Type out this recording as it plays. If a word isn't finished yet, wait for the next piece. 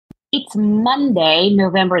It's Monday,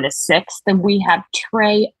 November the 6th, and we have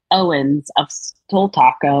Trey Owens of Soul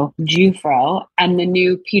Taco, JewFro, and the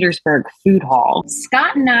new Petersburg Food Hall.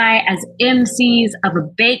 Scott and I as MCs of a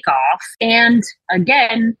bake-off, and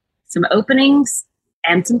again, some openings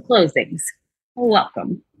and some closings.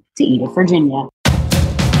 Welcome to Eat It, Virginia.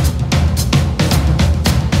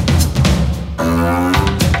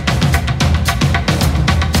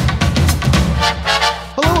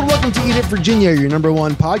 Welcome to Eat It Virginia, your number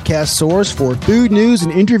one podcast source for food news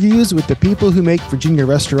and interviews with the people who make Virginia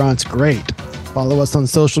restaurants great. Follow us on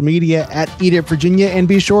social media at Eat It Virginia and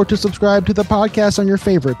be sure to subscribe to the podcast on your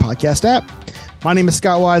favorite podcast app. My name is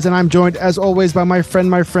Scott Wise and I'm joined as always by my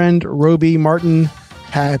friend, Roby Martin.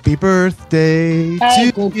 Happy birthday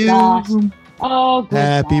to you. Gosh. Oh, good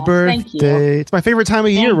Happy gosh. birthday. It's my favorite time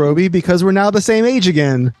of year, Roby, because we're now the same age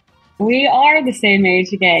again. We are the same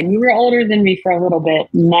age again. You were older than me for a little bit.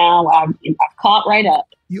 Now I've caught right up.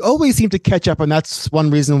 You always seem to catch up, and that's one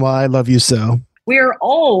reason why I love you so. We're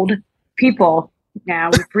old people now.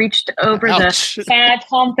 We've reached over the sad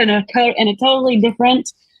hump in a totally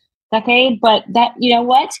different decade. But that, you know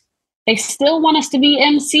what? They still want us to be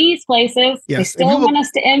MCs places. Yes, they still want us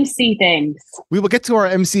to MC things. We will get to our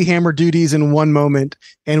MC Hammer duties in one moment,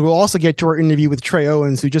 and we'll also get to our interview with Trey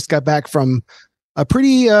Owens, who just got back from a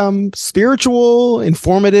pretty spiritual,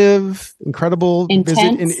 informative, incredible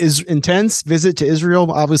intense visit to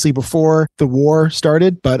Israel, obviously before the war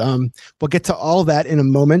started. But we'll get to all that in a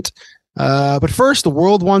moment. But first, the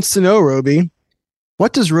world wants to know, Roby,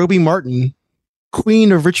 what does Roby Martin,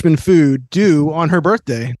 Queen of Richmond Food, do on her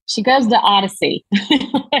birthday? She goes to Odyssey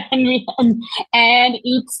and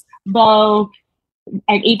eats all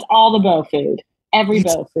the bow food,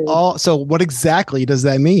 bow food. So what exactly does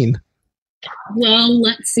that mean? Well,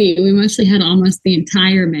 let's see. We mostly had almost the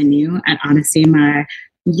entire menu at Odyssey. My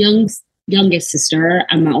youngest sister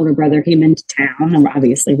and my older brother came into town, and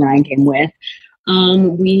obviously Ryan came with.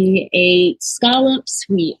 We ate scallops.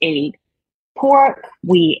 We ate pork.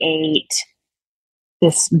 We ate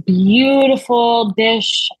this beautiful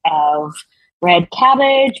dish of red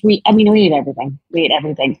cabbage. We ate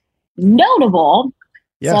everything. Notable.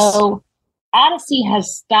 Yes. So Odyssey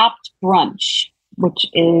has stopped brunch, which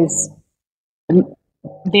is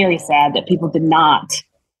very sad that people did not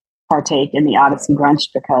partake in the Odyssey brunch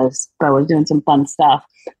because Bo was doing some fun stuff.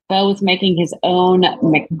 Bo was making his own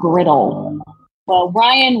McGriddle. Well,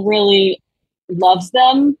 Ryan really loves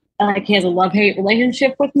them. Like he has a love-hate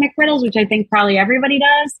relationship with McGriddles, which I think probably everybody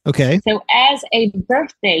does. Okay. So as a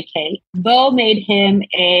birthday cake, Bo made him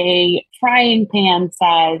a frying pan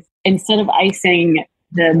size. Instead of icing,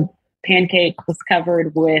 the pancake was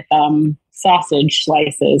covered with sausage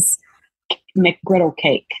slices. McGriddle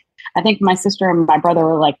cake. I think my sister and my brother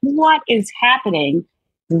were like, what is happening?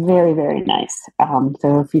 Very, very nice.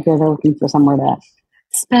 So if you guys are looking for somewhere to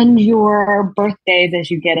spend your birthdays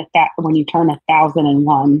as you get when you turn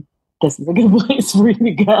 1,001, this is a good place for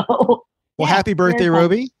you to go. Well, happy birthday,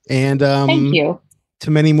 Roby. And thank you.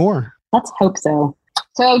 To many more. Let's hope so.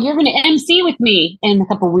 So you're going to MC with me in a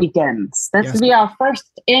couple weekends. This will be our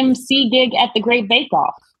first MC gig at the Great Bake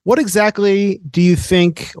Off. What exactly do you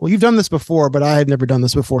think? Well, you've done this before, but I had never done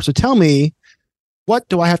this before. So tell me, what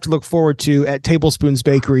do I have to look forward to at Tablespoon's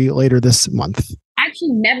Bakery later this month? I've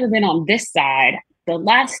actually never been on this side. The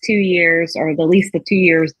last 2 years, or at least the 2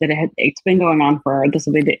 years that it's been going on for, this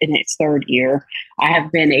will be in its third year, I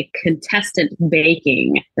have been a contestant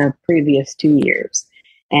baking the previous 2 years.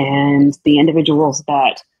 And the individuals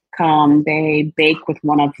that come, they bake with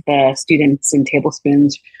one of the students in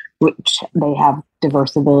Tablespoons, which they have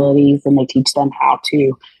diverse abilities, and they teach them how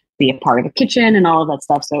to be a part of the kitchen and all of that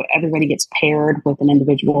stuff. So everybody gets paired with an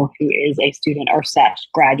individual who is a student or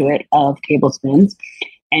graduate of Tablespoons,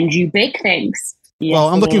 and you bake things. Yes, well,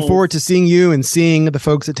 I'm looking forward to seeing you and seeing the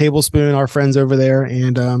folks at Tablespoon, our friends over there,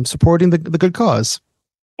 and supporting the good cause.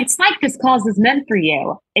 It's like this cause is meant for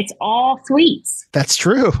you. It's all sweets. That's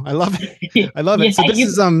true. I love it. I love it. So this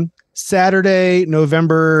is Saturday,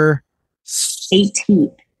 November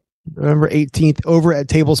 18th. November 18th over at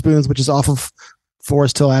Tablespoons, which is off of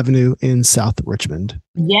Forest Hill Avenue in South Richmond.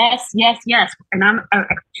 Yes. And it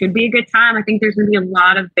should be a good time. I think there's going to be a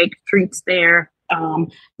lot of baked treats there.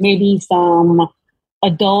 Maybe some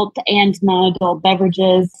adult and non-adult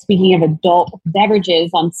beverages. Speaking of adult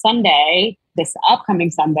beverages, on Sunday, this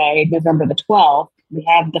upcoming Sunday, November the 12th, we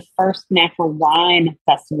have the first Natural Wine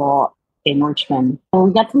Festival in Richmond. And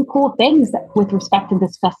we got some cool things with respect to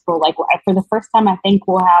this festival. Like for the first time, I think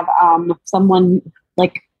we'll have someone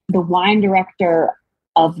like the wine director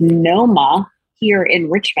of Noma here in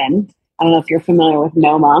Richmond. I don't know if you're familiar with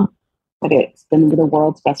Noma, but it's been the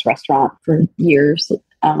world's best restaurant for years.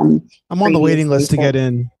 I'm on the waiting list to get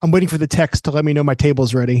in. I'm waiting for the text to let me know my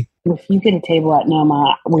table's ready. If you get a table at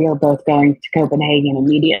Noma, we are both going to Copenhagen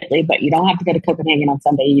immediately, but you don't have to go to Copenhagen on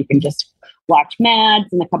Sunday. You can just watch Mads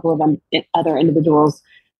and a couple of them, other individuals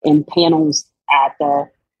in panels at the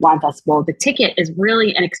wine festival. The ticket is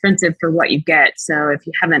really inexpensive for what you get. So if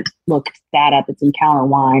you haven't looked that up, it's Encounter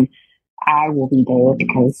Wine. I will be there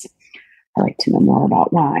because I like to know more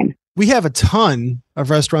about wine. We have a ton of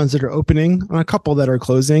restaurants that are opening and a couple that are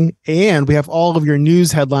closing. And we have all of your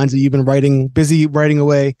news headlines that you've been busy writing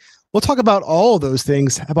away. We'll talk about all of those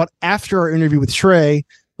things. How about after our interview with Trey?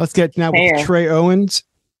 Let's get now with Trey Owens,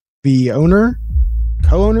 the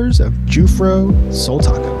co-owners of JewFro Soul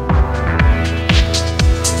Taco.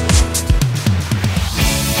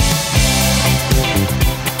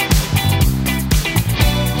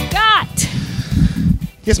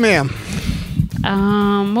 Yes, ma'am.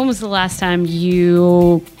 When was the last time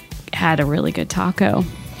you had a really good taco?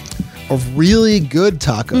 A really good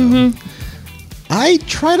taco? Mm-hmm. I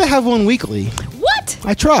try to have one weekly. What?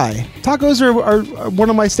 I try. Tacos are one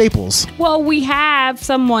of my staples. Well, we have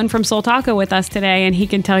someone from Soul Taco with us today, and he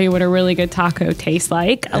can tell you what a really good taco tastes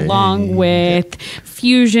like, along with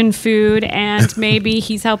fusion food, and maybe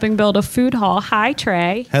he's helping build a food hall. Hi,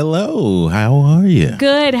 Trey. Hello. How are you?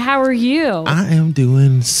 Good. How are you? I am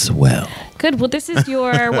doing swell. Good. Well, this is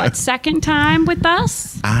your, second time with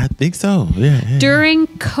us? I think so. Yeah. During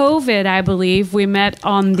COVID, I believe, we met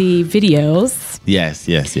on the videos. Yes.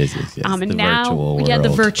 And the now, virtual world. The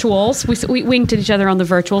virtuals. We winked at each other on the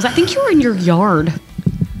virtuals. I think you were in your yard.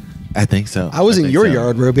 I think so. I was in your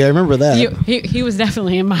yard, Ruby. I remember that. He was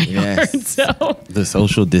definitely in my yard. So the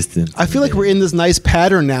social distance. I feel like we're in this nice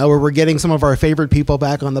pattern now where we're getting some of our favorite people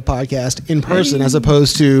back on the podcast in person as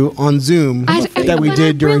opposed to on Zoom that we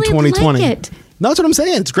did during 2020. Like it. No, that's what I'm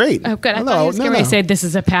saying. It's great. Oh, good. I thought you was going to say this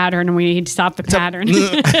is a pattern and we need to stop the pattern.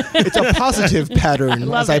 It's a positive pattern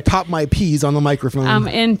I pop my peas on the microphone. I'm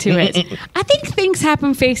into it. I think things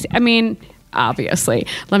happen obviously,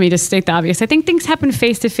 let me just state the obvious. I think things happen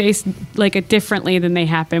face to face differently than they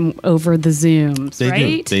happen over the Zooms,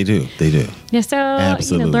 right? They do. Yeah, so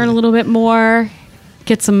absolutely. Learn a little bit more,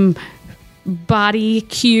 get some body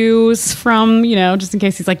cues from, just in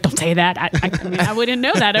case he's like, don't say that. I wouldn't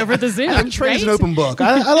know that over the Zoom. Trey's an open book.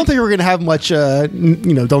 I don't think we're going to have much,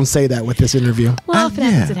 don't say that with this interview. Well, if it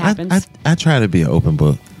happens, it happens. I try to be an open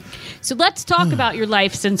book. So let's talk about your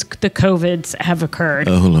life since the COVIDs have occurred.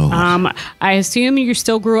 Oh, Lord. I assume you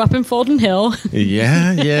still grew up in Fulton Hill.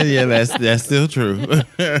 Yeah. That's still true.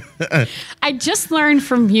 I just learned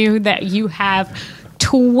from you that you have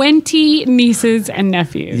 20 nieces and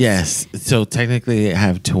nephews. Yes. So technically I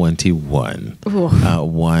have 21.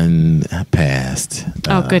 One passed.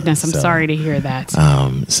 Oh, goodness. I'm sorry to hear that.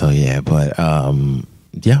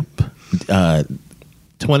 Yep.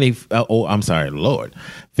 20. I'm sorry, Lord.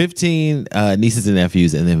 15 nieces and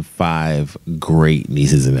nephews, and then 5 great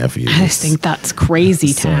nieces and nephews. I just think that's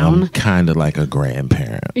crazy town. I'm kind of like a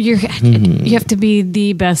grandparent. You have to be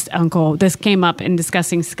the best uncle. This came up in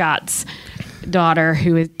discussing Scott's daughter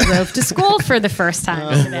who drove to school for the first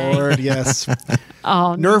time today. Lord, yes.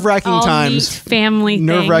 Nerve-wracking times. Family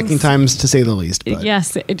Nerve-wracking times, to say the least. But.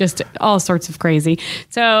 Yes, just all sorts of crazy.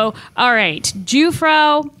 So, all right.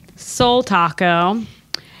 JewFro, Soul Taco.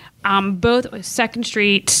 Both 2nd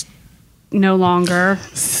Street, no longer.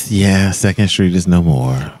 Yeah, 2nd Street is no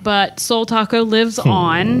more. But Soul Taco lives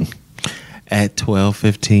on. At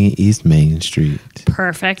 1215 East Main Street.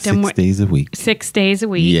 Perfect. 6 days a week. 6 days a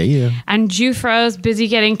week. Yeah. And JewFro's busy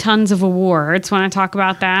getting tons of awards. Want to talk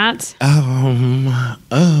about that?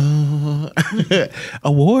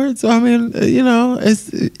 Awards? I mean,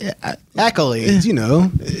 it's...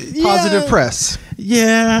 accolades, positive press.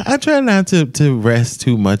 Yeah, I try not to rest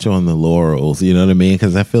too much on the laurels, you know what I mean?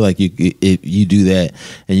 Because I feel like you do that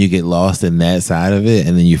and you get lost in that side of it,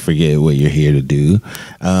 and then you forget what you're here to do.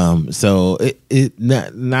 So it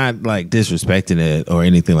not like disrespecting it or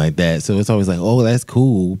anything like that. So it's always like, oh, that's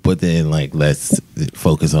cool, but then let's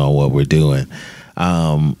focus on what we're doing.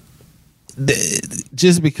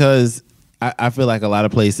 Just because I feel like a lot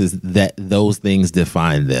of places that those things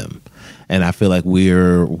define them. And I feel like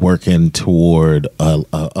we're working toward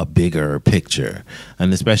a bigger picture,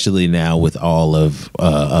 and especially now with all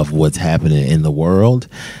of what's happening in the world,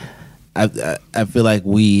 I feel like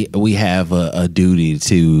we have a duty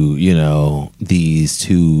to these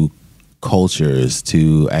two cultures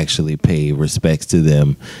to actually pay respects to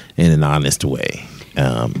them in an honest way.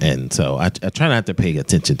 And so I try not to pay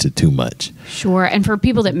attention to too much. Sure. And for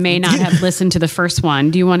people that may not have listened to the first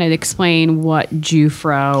one, do you want to explain what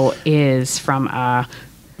JewFro is from a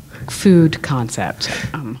food concept.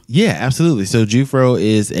 Yeah, absolutely. So JewFro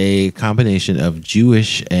is a combination of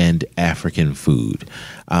Jewish and African food.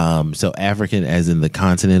 So African as in the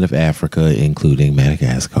continent of Africa, including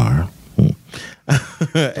Madagascar. Don't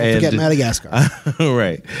forget Madagascar.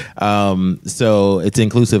 Right. So it's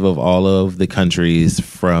inclusive of all of the countries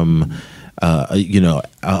from,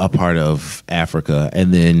 a part of Africa.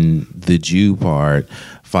 And then the Jew part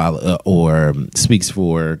speaks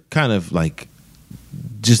for kind of like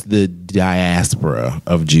just the diaspora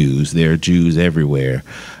of Jews. There are Jews everywhere,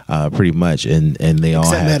 pretty much, and they all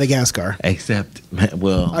except have Madagascar. Except,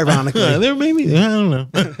 well, ironically, there maybe I don't know.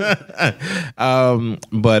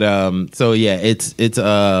 So yeah, it's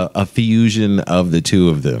a fusion of the two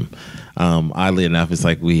of them. Oddly enough, it's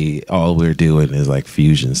like all we're doing is like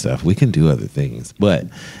fusion stuff. We can do other things, but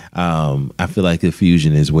I feel like the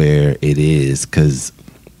fusion is where it is, because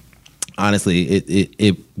honestly,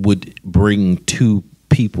 it would bring two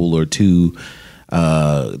people or two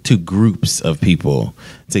groups of people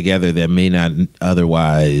together that may not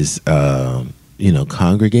otherwise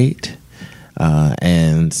congregate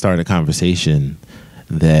and start a conversation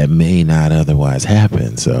that may not otherwise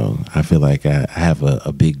happen. So I feel like I have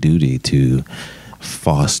a big duty to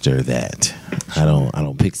foster that. I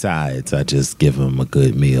don't pick sides. I just give them a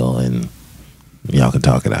good meal and y'all can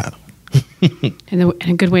talk it out. And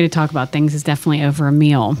a good way to talk about things is definitely over a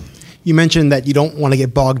meal. You mentioned that you don't want to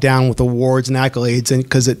get bogged down with awards and accolades, and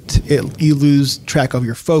because you lose track of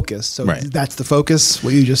your focus. So right. That's the focus.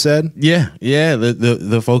 What you just said. Yeah.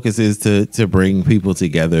 The focus is to bring people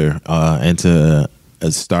together and to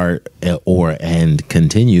start and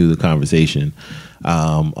continue the conversation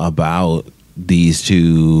about these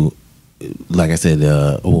two. Like I said,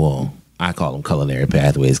 I call them culinary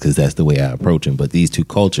pathways because that's the way I approach them. But these two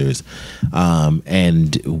cultures,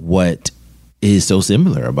 and what is so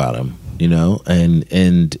similar about them,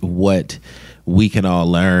 and what we can all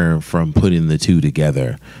learn from putting the two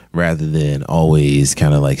together rather than always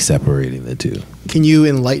kind of like separating the two. Can you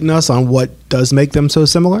enlighten us on what does make them so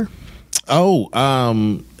similar?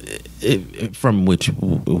 From which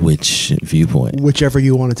viewpoint? Whichever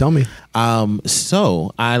you want to tell me.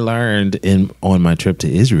 So I learned on my trip to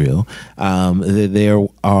Israel that there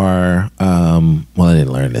are I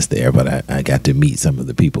didn't learn this there, but I got to meet some of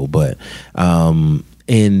the people. But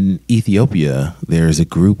in Ethiopia, there's a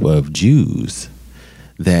group of Jews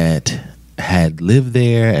that had lived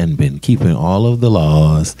there and been keeping all of the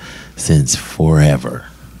laws since forever.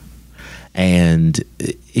 And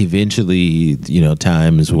eventually,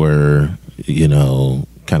 times were,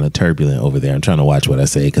 kind of turbulent over there. I'm trying to watch what I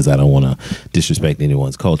say because I don't want to disrespect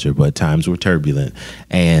anyone's culture, but times were turbulent.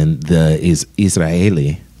 And the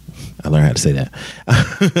Israeli, I learned how to say that,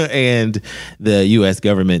 and the U.S.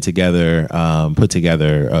 government put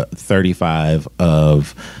together 35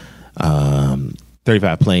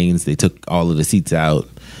 planes. They took all of the seats out,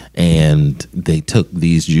 and they took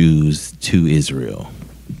these Jews to Israel.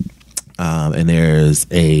 And there's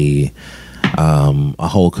a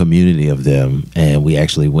whole community of them, and we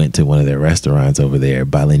actually went to one of their restaurants over there,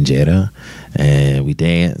 Balinjera, and we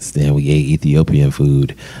danced and we ate Ethiopian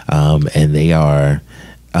food, and they are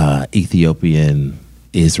Ethiopian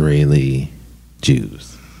Israeli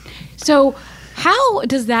Jews. So how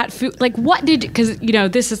does that food, because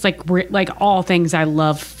this is like all things I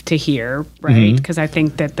love to hear, right? Because I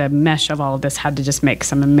think that the mesh of all of this had to just make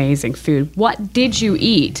some amazing food. What did you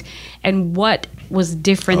eat, and what was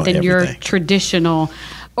different than your traditional,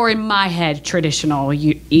 or in my head, traditional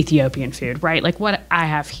Ethiopian food, right? Like what I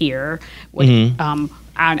have here, and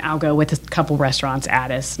I'll go with a couple restaurants,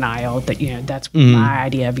 Addis, Nile, that's my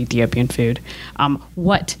idea of Ethiopian food.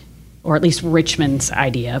 Or at least Richmond's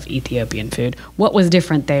idea of Ethiopian food. What was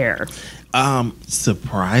different there?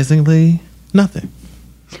 Surprisingly, nothing.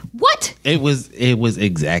 What? It was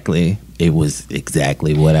exactly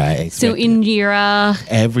what I expected. So injera.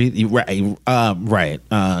 Right.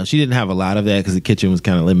 She didn't have a lot of that because the kitchen was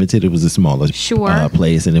kind of limited. It was a smaller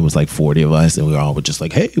place, and it was like 40 of us, and we were all just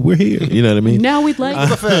like, "Hey, we're here." You know what I mean? Now we'd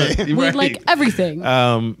like we'd like everything.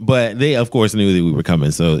 But they, of course, knew that we were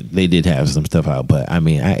coming, so they did have some stuff out. But I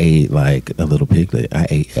mean, I ate like a little piglet. I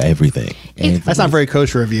ate everything. That's not very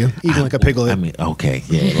kosher of you, eating like a piglet. I mean, okay,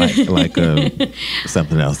 yeah, like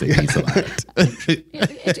something else that eats a lot.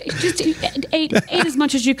 Just ate as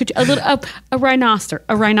much as you could. A rhinoceros.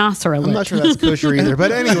 I'm not sure that's kosher either.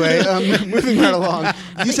 But anyway, moving right along.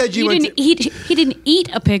 You said you didn't eat. He didn't eat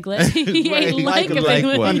a piglet. He ate like a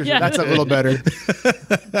piglet. Yeah. That's a little better.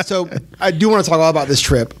 So I do want to talk all about this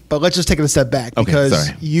trip, but let's just take it a step back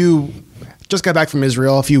because you just got back from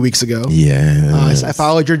Israel a few weeks ago. Yeah. I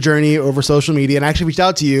followed your journey over social media and actually reached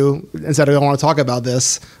out to you and said, I want to talk about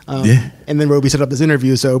this. And then Roby set up this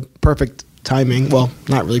interview. So perfect timing. Well,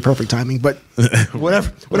 not really perfect timing, but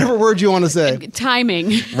whatever word you want to say. Timing.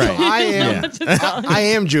 Right. I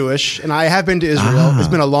am Jewish and I have been to Israel. It's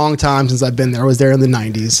been a long time since I've been there. I was there in the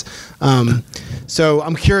 90s. So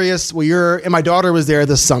I'm curious. And my daughter was there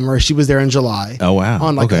this summer. She was there in July. Oh, wow.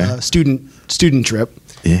 On like a student trip.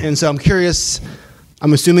 Yeah. And so I'm curious.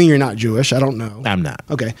 I'm assuming you're not Jewish. I don't know. I'm not.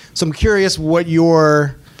 Okay. So I'm curious what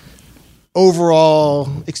your overall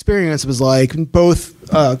experience was like, both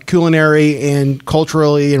culinary and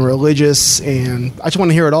culturally and religious, and I just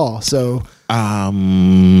want to hear it all. So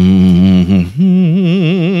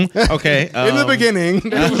okay. In the beginning.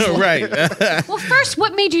 Right. Well, first,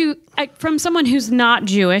 what made you, from someone who's not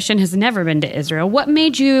Jewish and has never been to Israel, what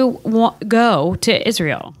made you go to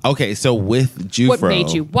Israel? Okay, so with JewFro. What made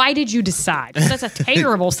you? Why did you decide? That's a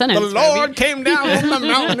terrible sentence. The Lord came down from the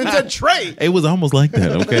mountain and said, Trey. It was almost like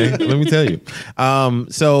that, okay? Let me tell you.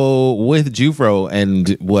 So with JewFro and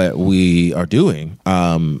what we are doing,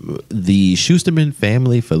 the Schusterman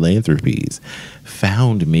Family Philanthropies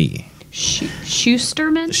found me.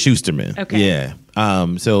 Schusterman? Okay. Yeah.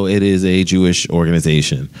 So it is a Jewish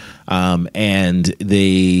organization. And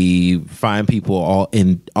they find people all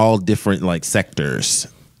in all different like sectors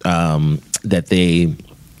that they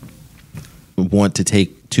want to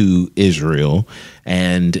take to Israel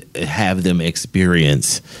and have them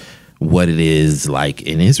experience what it is like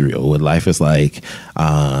in Israel, what life is like.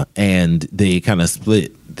 And they kind of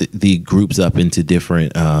split the groups up into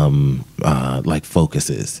different like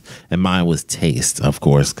focuses. And mine was taste, of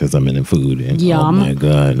course, because I'm in food. And Yum. Oh my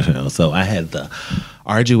God. So I had the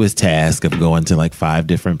arduous task of going to like 5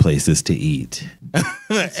 different places to eat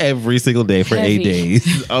every single day for Heavy. 8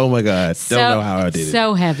 days. Oh my God. Don't know how I did it.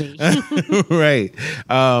 So heavy. Right.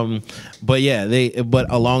 But yeah,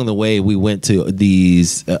 but along the way we went to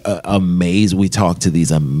these we talked to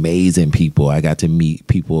these amazing people. I got to meet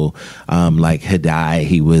people like Hadai.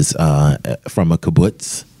 He was from a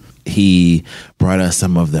kibbutz. He brought us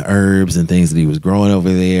some of the herbs and things that he was growing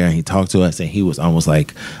over there. And he talked to us and he was almost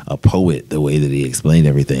like a poet the way that he explained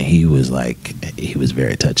everything. He was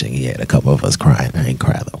very touching. He had a couple of us crying. I ain't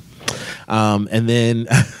cry though. And then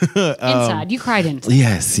Inside, you cried inside.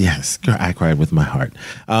 Yes, I cried with my heart.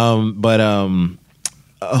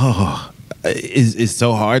 It's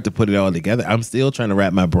so hard to put it all together. I'm still trying to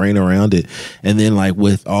wrap my brain around it. And then like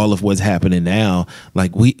with all of what's happening now,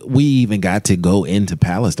 like we even got to go into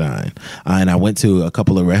Palestine, and I went to a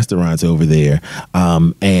couple of restaurants over there.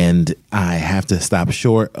 And I have to stop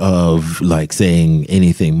short of like saying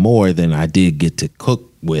anything more than I did get to cook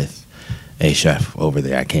with a chef over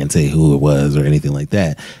there. I can't say who it was or anything like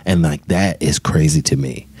that. And like that is crazy to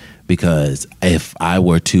me, because if I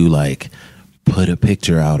were to like put a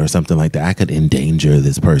picture out or something like that, I could endanger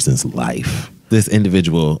this person's life. This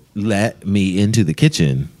individual let me into the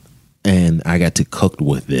kitchen and I got to cook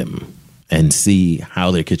with them and see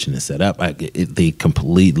how their kitchen is set up. They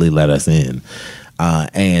completely let us in.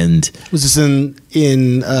 And was this in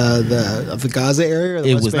the Gaza area? Or the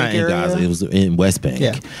it West was Bank not in area? Gaza. It was in West Bank.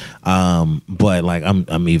 Yeah. But like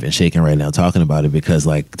I'm even shaking right now talking about it, because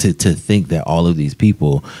like to think that all of these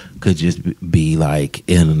people could just be like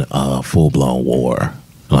in a full blown war,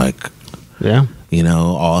 like Yeah. you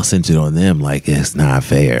know, all centered on them. Like it's not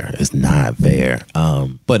fair. It's not fair.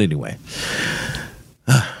 But anyway.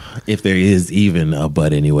 If there is even a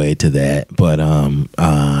but anyway to that, but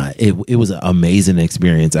it was an amazing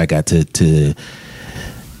experience. I got to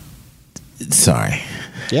sorry.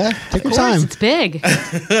 Yeah, take your Of course, time. it's big.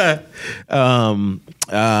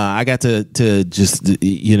 I got to just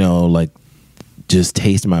just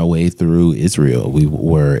taste my way through Israel. We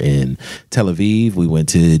were in Tel Aviv. We went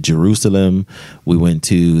to Jerusalem. We went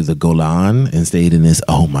to the Golan and stayed in this,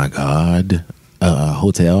 oh my God,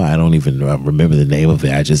 hotel. I don't even remember the name of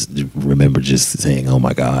it. I just remember just saying, oh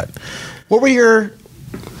my God. What were your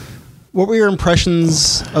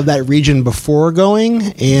impressions of that region before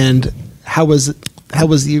going, and how was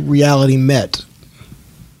the reality met?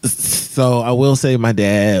 So I will say my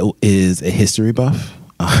dad is a history buff.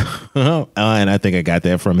 And I think I got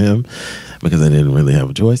that from him because I didn't really have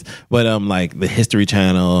a choice. But like the History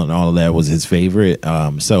Channel and all of that was his favorite.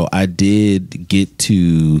 So I did get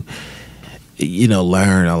to,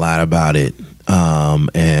 learn a lot about it.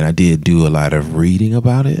 And I did do a lot of reading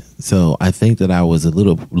about it. So I think that I was a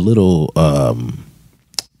little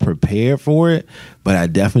prepared for it, but I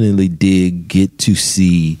definitely did get to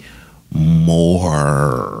see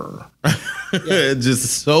more.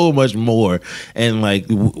 Just so much more. And like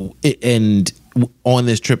and on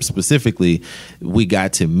this trip specifically, we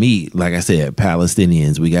got to meet, like I said,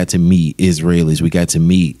 Palestinians. We got to meet Israelis. We got to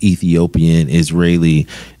meet Ethiopian Israeli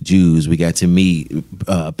Jews. We got to meet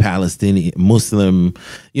Palestinian Muslim.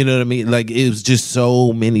 You know what I mean? Like, it was just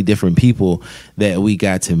so many different people that we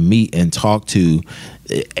got to meet and talk to,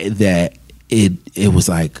 that it was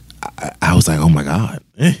like, I was like, oh my God.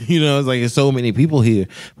 You know, it's like, there's so many people here.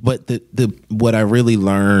 But the what I really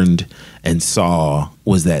learned and saw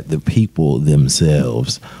was that the people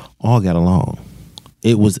themselves all got along.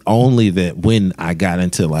 It was only that when I got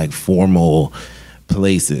into like formal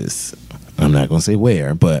places, I'm not gonna say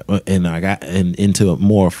where, but and I got into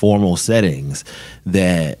more formal settings,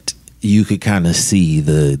 that you could kind of see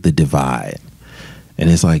the divide. And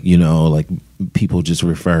it's like, you know, like people just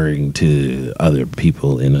referring to other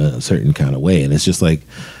people in a certain kind of way. And it's just like,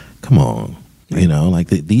 come on, you know, like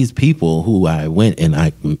these people who I went and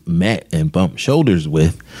I met and bumped shoulders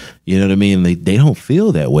with, you know what I mean? They don't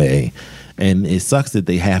feel that way. And it sucks that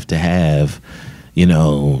they have to have, you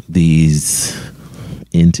know, these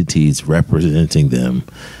entities representing them.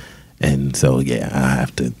 And so, yeah,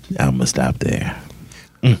 I'm gonna stop there.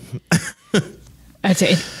 That's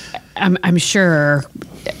it. I'm sure,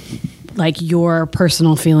 like, your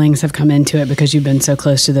personal feelings have come into it because you've been so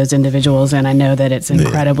close to those individuals, and I know that it's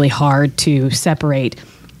incredibly hard to separate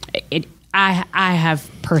it. I have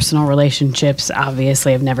personal relationships.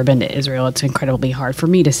 Obviously, I've never been to Israel. It's incredibly hard for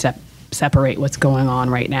me to separate what's going on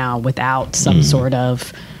right now without some sort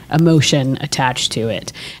of emotion attached to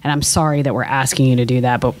it. And I'm sorry that we're asking you to do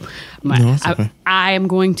that, but I am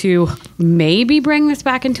going to maybe bring this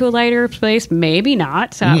back into a lighter place, maybe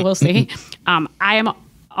not. So we'll see. I am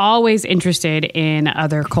always interested in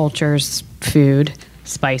other cultures' food,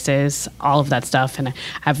 spices, all of that stuff, and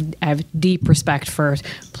I have deep respect for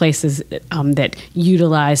places that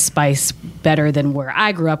utilize spice better than where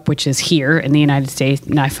I grew up, which is here in the United States.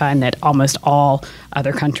 And I find that almost all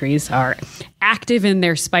other countries are active in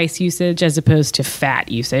their spice usage as opposed to fat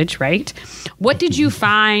usage, right? What did you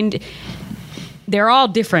find? They're all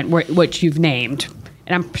different, what you've named,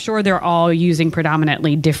 and I'm sure they're all using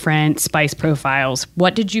predominantly different spice profiles.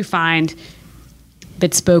 What did you find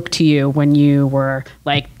that spoke to you when you were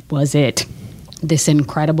like, was it this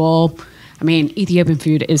incredible? I mean, Ethiopian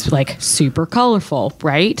food is like super colorful,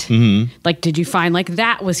 right? Mm-hmm. Like, did you find like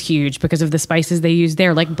that was huge because of the spices they use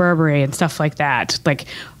there, like Burberry and stuff like that? Like,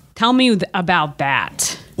 tell me about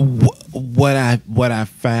that. What I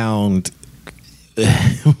found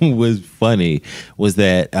was funny was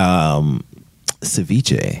that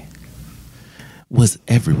ceviche was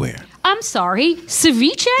everywhere. I'm sorry,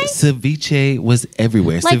 ceviche? Ceviche was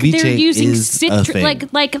everywhere. Like ceviche they're using is a thing.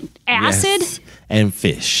 like acid? Yes. And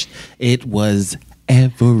fish. It was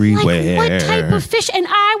everywhere. Like what type of fish? And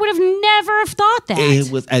I would have never have thought that. It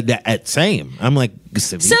was at same. I'm like,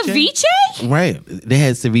 ceviche? Ceviche? Right. They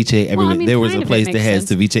had ceviche everywhere. Well, I mean, there was a place that had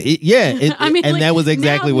sense. ceviche. I mean, and like, that was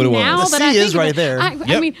exactly what it was. The sea is right there.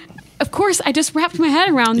 I mean, of course, I just wrapped my head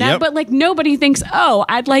around that, but like nobody thinks, oh,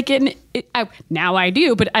 I'd like it. Now I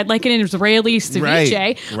do, but I'd like an Israeli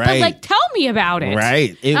ceviche. Right. But like, tell me about it.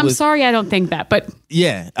 Right. I'm sorry, I don't think that, but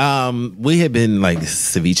yeah, we had been like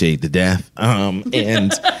ceviche to death,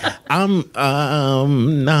 and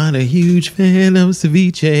I'm not a huge fan of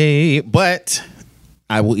ceviche, but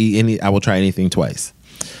I will try anything twice.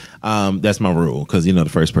 That's my rule, because the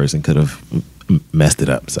first person could have messed it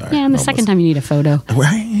up. Sorry. Yeah, and the second time you need a photo.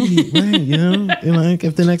 Right. Like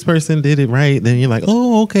if the next person did it right, then you're like,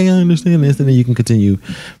 oh, okay, I understand this, and then you can continue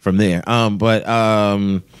from there. It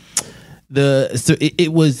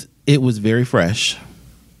was very fresh.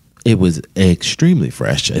 It was extremely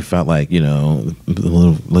fresh. It felt like the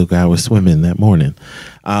little guy was swimming that morning,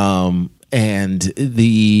 and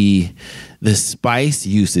the spice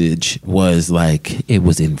usage was like it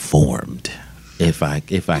was informed. If I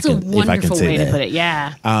can say that. Wonderful way to put it.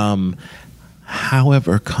 Yeah.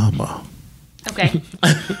 However, okay.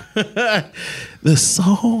 The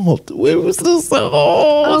salt. Where was the salt?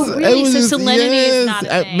 Oh, really? So salinity is not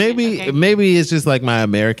a thing. Maybe it's just like my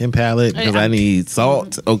American palate because I need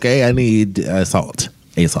salt. Okay, I need salt.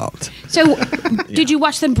 A salt. So, did you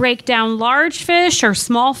watch them break down large fish or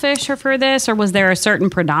small fish for this, or was there a certain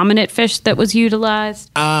predominant fish that was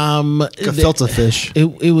utilized? Gefilte fish.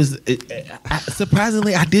 It was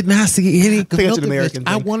surprisingly, I did not see any gefilte fish.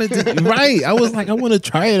 I wanted to. Right, I was like, I want to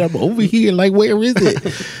try it. I'm over here. Like, where is it?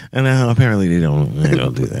 And apparently they don't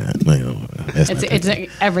do that.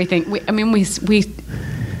 It's everything. We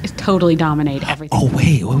totally dominate everything. Oh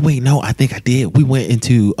wait, no, I think I did. We went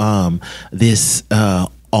into this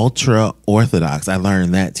ultra Orthodox. I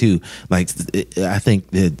learned that too. Like, I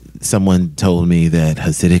think that someone told me that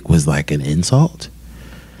Hasidic was like an insult,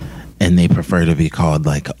 and they prefer to be called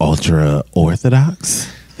like ultra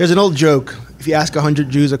Orthodox. There's an old joke. If you ask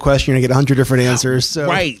 100 Jews a question, you get 100 different answers. So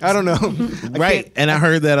right. I don't know. Right. And I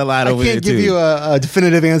heard that a lot over there too. I can't give you a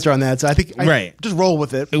definitive answer on that. So I think just roll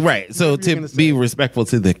with it. Right. So to be respectful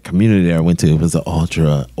to the community I went to, it was an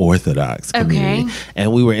ultra Orthodox community. Okay.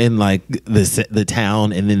 And we were in like the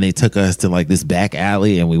town, and then they took us to like this back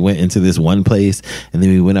alley, and we went into this one place, and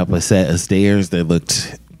then we went up a set of stairs that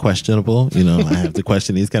looked questionable. You know, I have to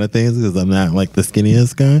question these kind of things because I'm not like the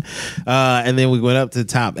skinniest guy. And then we went up to the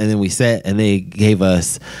top, and then we sat, and they gave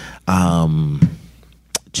us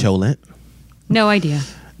cholent. No idea.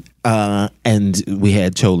 And we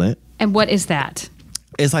had cholent. And what is that?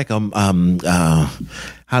 It's like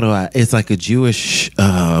it's like a Jewish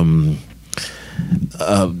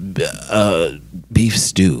beef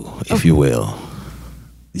stew, if you will.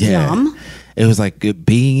 Yeah. Yum. It was like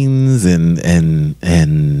beans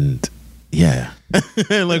and yeah.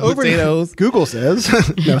 Like potatoes. Google says,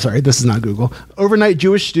 no, sorry, this is not Google. Overnight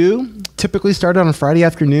Jewish stew typically started on Friday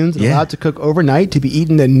afternoons and allowed to cook overnight to be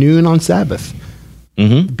eaten at noon on Sabbath.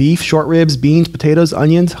 Mm-hmm. Beef, short ribs, beans, potatoes,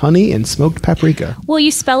 onions, honey, and smoked paprika. Will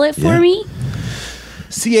you spell it for me?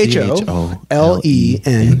 CHOLENT.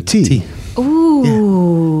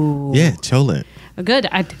 Ooh. Yeah, cholent. Good.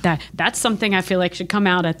 That's something I feel like should come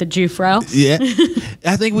out at the JewFro. Yeah,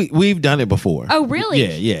 I think we've done it before. Oh, really?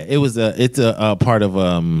 Yeah. It's a part of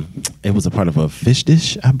a fish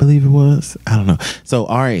dish, I believe it was. I don't know. So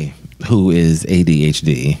Ari, who is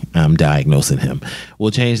ADHD, I'm diagnosing him,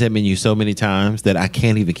 will change that menu so many times that I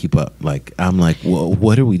can't even keep up. Like I'm like, well,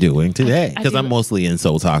 what are we doing today? Because I'm mostly in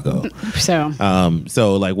Soul Taco. So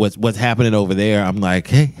like what's happening over there? I'm like,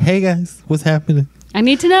 hey guys, what's happening? I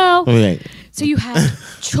need to know. Right. So you had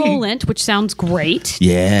cholent, which sounds great.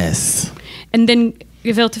 Yes. And then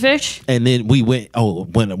gefilte fish. And then we went.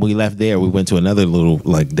 When we left there, we went to another little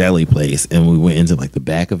like deli place, and we went into like the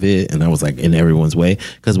back of it, and I was like in everyone's way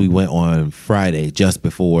because we went on Friday just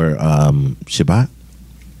before Shabbat.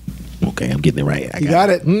 Okay, I'm getting it right. You got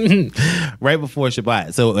it. Right before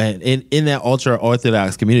Shabbat. So in that ultra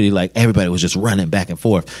Orthodox community, like everybody was just running back and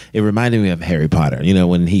forth. It reminded me of Harry Potter. You know,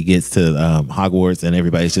 when he gets to Hogwarts and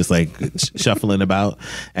everybody's just like shuffling about,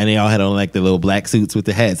 and they all had on like the little black suits with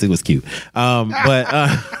the hats. It was cute.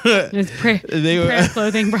 It's prayer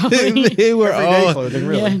clothing, probably. They were all clothing,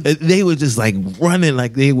 really. Yeah. They were just like running,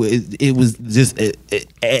 like they were. It was just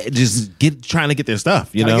trying to get their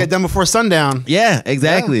stuff. You know, get done before sundown. Yeah,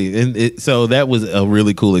 exactly. Yeah. And so that was a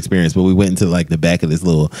really cool experience. But we went into like the back of this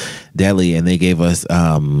little deli, and they gave us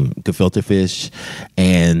gefilte fish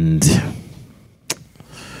and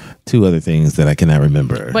two other things that I cannot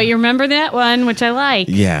remember. But you remember that one, which I like.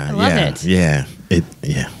 Yeah, I love it. Yeah,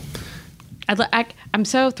 I'm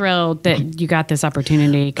so thrilled that you got this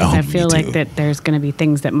opportunity because I feel like that there's going to be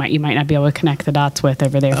things that you might not be able to connect the dots with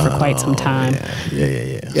over there for quite some time.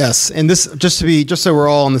 Yeah. Yes, and this just so we're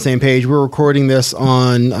all on the same page, we're recording this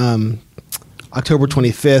on October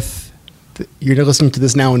 25th. You're listening to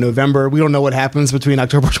this now in November. We don't know what happens between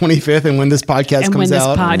October 25th and when this podcast comes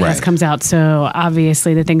out. Comes out. So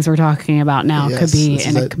obviously the things we're talking about now could be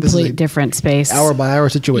in a complete different space. Hour by hour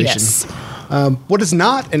situation. Yes. What is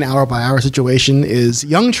not an hour by hour situation is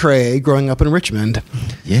young Trey growing up in Richmond.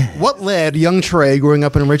 Yeah. What led young Trey growing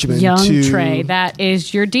up in Richmond to Trey? That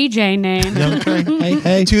is your DJ name. Young Trey.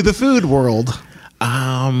 Hey. To the food world.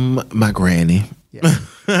 My granny. Yeah.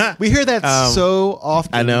 We hear that so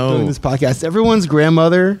often. I know. During this podcast. Everyone's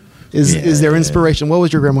grandmother is their inspiration. What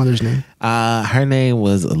was your grandmother's name? Her name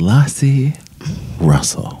was Lassie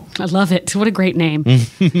Russell. I love it. What a great name.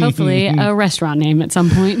 Hopefully a restaurant name at some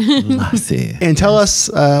point. Lassie. And tell us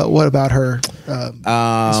what about her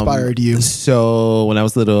inspired you. So when I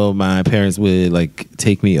was little, my parents would like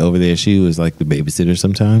take me over there. She was like the babysitter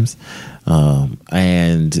sometimes.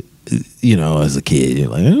 And you know, as a kid, you're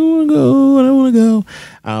like, I don't want to go.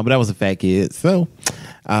 But I was a fat kid. So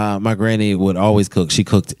my granny would always cook. She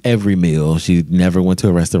cooked every meal. She never went to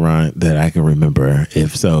a restaurant that I can remember.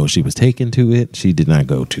 If so, she was taken to it. She did not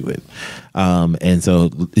go to it. And so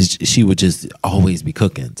she would just always be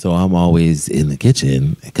cooking. So I'm always in the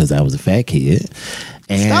kitchen because I was a fat kid.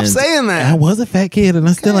 And stop saying that. I was a fat kid and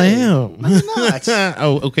I still am. No, you're not.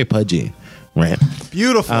 Oh, okay, pudgy. Right.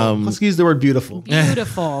 Beautiful. Let's use the word beautiful.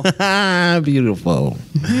 Beautiful. Beautiful.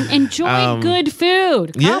 Enjoy good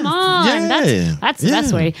food. Come on. Yeah, that's the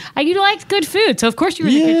best way. You liked good food, so of course you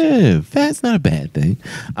were in the kitchen. Yeah, fat's not a bad thing.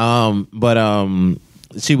 But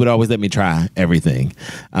she would always let me try everything,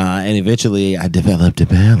 and eventually I developed a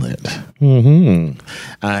palate.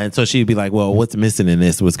 And so she'd be like, "Well, what's missing in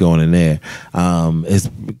this? What's going in there?" It's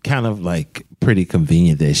kind of like pretty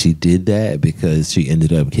convenient that she did that because she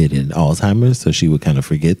ended up getting Alzheimer's, so she would kind of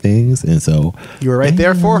forget things, and so You were right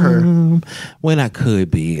there for her. when I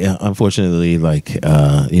could be. Unfortunately, like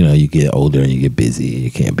you get older and you get busy,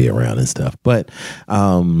 you can't be around and stuff. But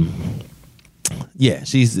yeah,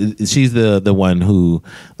 she's the one who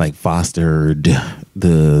like fostered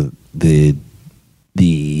the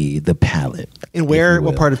palate. And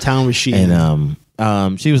what part of town was she in?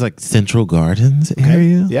 And she was like Central Gardens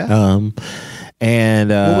area. Yeah. And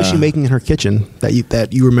what was she making in her kitchen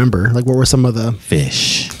that you remember? Like, what were some of the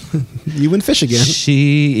fish? You went fish again.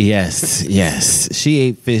 Yes. She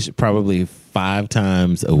ate fish probably 5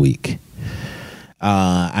 times a week.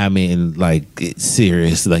 I mean, like, it's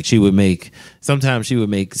serious. Like, sometimes she would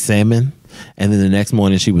make salmon, and then the next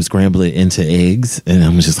morning she would scramble it into eggs, and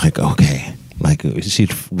I'm just like, okay. Like, she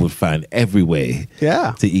would find every way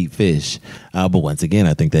to eat fish. But once again,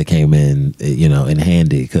 I think that came in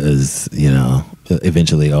handy because,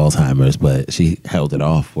 eventually Alzheimer's, but she held it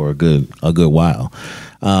off for a good while.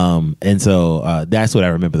 And so that's what I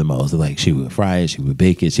remember the most. Like, she would fry it, she would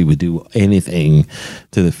bake it, she would do anything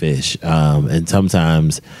to the fish. And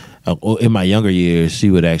sometimes in my younger years,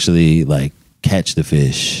 she would actually like catch the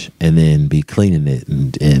fish and then be cleaning it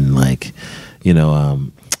and like,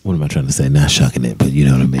 what am I trying to say? Not shucking it, but you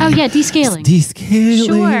know what I mean. Oh yeah, descaling. Descaling.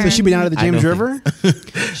 Sure. So she'd been out of the James River?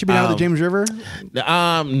 She'd been out of the James River?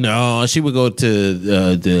 No, she would go to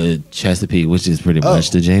the Chesapeake, which is pretty much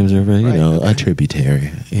the James River, a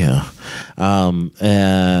tributary. Yeah.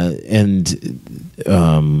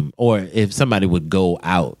 Or if somebody would go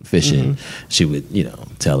out fishing, she would,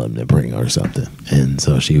 tell them to bring her something. And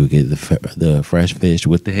so she would get the fresh fish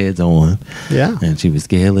with the heads on. Yeah. And she would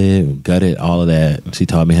scale it, gut it, all of that. She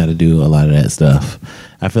taught me how to do a lot of that stuff.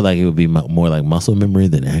 I feel like it would be more like muscle memory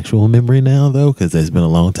than actual memory now, though, because it's been a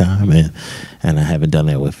long time and I haven't done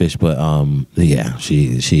that with fish. But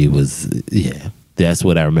she was, that's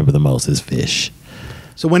what I remember the most is fish.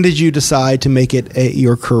 So when did you decide to make it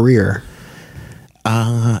your career?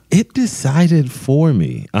 It decided for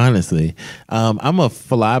me, honestly. I'm a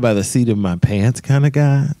fly by the seat of my pants kind of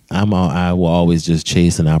guy. I will always just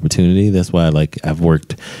chase an opportunity. That's why, like, I've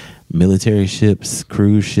worked military ships,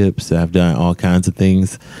 cruise ships. I've done all kinds of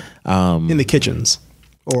things. In the kitchens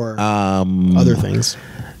or other things?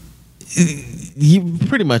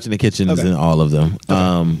 Pretty much in the kitchens and all of them.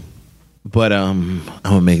 Okay. But I'm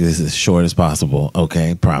gonna make this as short as possible.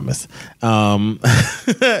 Okay, promise.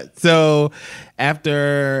 So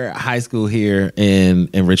after high school here in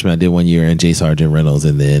Richmond, I did 1 year in J. Sargent Reynolds,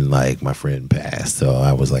 and then like my friend passed, so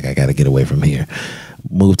I was like, I got to get away from here.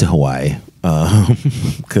 Moved to Hawaii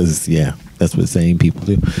because that's what sane people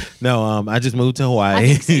do. No, I just moved to Hawaii. I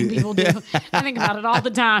think sane people do. I think about it all the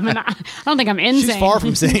time, and I don't think I'm insane. She's far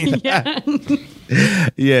from sane.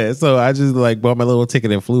 Yeah, so I just like bought my little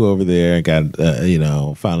ticket and flew over there and got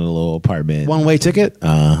found a little apartment. One-way ticket?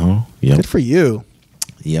 Yep. Good for you.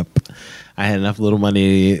 Yep. I had enough little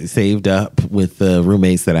money saved up with the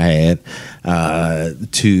roommates that I had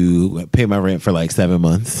to pay my rent for like 7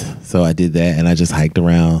 months. So I did that and I just hiked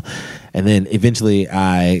around. And then eventually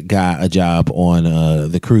I got a job on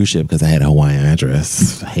the cruise ship because I had a Hawaiian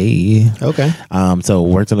address. Hey. Okay. So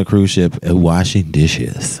worked on a cruise ship washing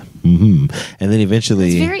dishes. And then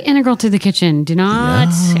eventually, it's very integral to the kitchen. Do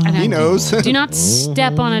not, he knows. Do not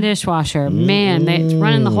step on a dishwasher. Man, it's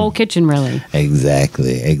running the whole kitchen, really.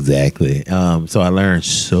 Exactly. So I learned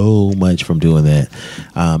so much from doing that.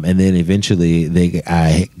 And then eventually,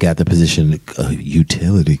 I got the position of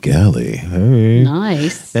utility galley. Hey.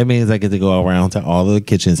 Nice. That means I get to go around to all the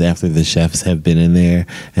kitchens after the chefs have been in there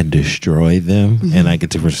and destroyed them, and I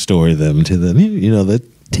get to restore them to the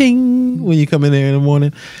ting when you come in there in the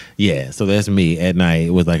morning. Yeah, so that's me at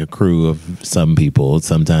night with like a crew of some people,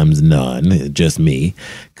 sometimes none, just me,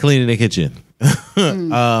 cleaning the kitchen.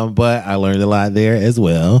 But I learned a lot there as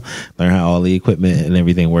well. Learned how all the equipment and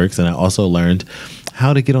everything works, and I also learned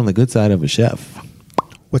how to get on the good side of a chef.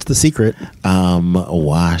 What's the secret?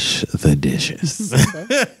 Wash the dishes.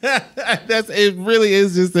 It really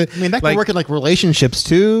is just that can work in like relationships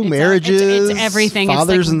too, marriages. It's everything.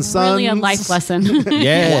 Fathers it's like and sons. Really a life lesson.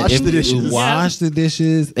 Yeah. Wash the dishes. Wash the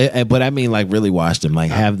dishes. But I mean like really wash them.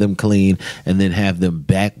 Like have them clean and then have them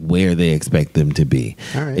back where they expect them to be.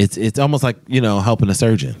 All right. It's almost like, helping a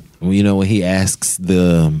surgeon. When he asks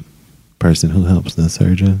the person who helps the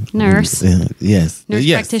surgeon. Nurse. Yes. Nurse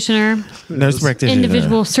practitioner. Nurse practitioner.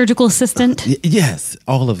 Individual surgical assistant. Yes,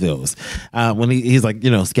 all of those. When he's like,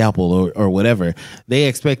 scalpel or whatever, they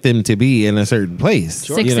expect them to be in a certain place.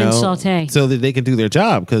 Sure. 6-inch saute. So that they can do their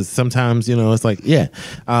job, because sometimes, it's like,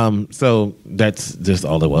 so that's just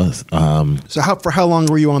all it was. So for how long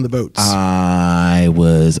were you on the boats? I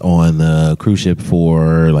was on the cruise ship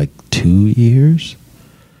for like 2 years.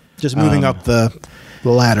 Just moving up the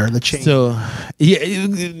ladder, the chain. So, kind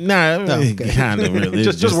of really.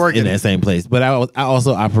 just working in that same place. But I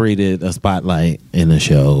also operated a spotlight in a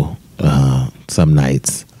show some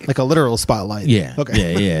nights. Like a literal spotlight. Yeah.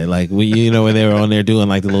 Okay. Yeah. Like, when they were on there doing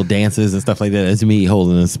like the little dances and stuff like that. That's me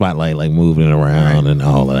holding the spotlight, like moving it around and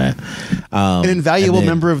all of that. An invaluable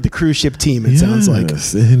member of the cruise ship team, it sounds like.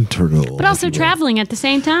 Integral. But also traveling at the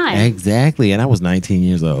same time. Exactly. And I was 19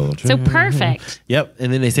 years old. So perfect. Yep.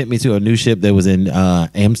 And then they sent me to a new ship that was in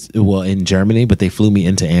in Germany, but they flew me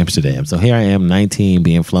into Amsterdam. So here I am, 19,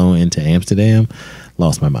 being flown into Amsterdam.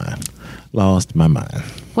 Lost my mind.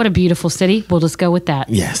 What a beautiful city. We'll just go with that.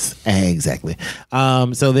 Yes, exactly.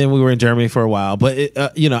 So then we were in Germany for a while, but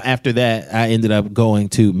after that, I ended up going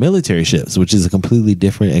to military ships, which is a completely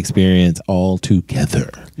different experience altogether.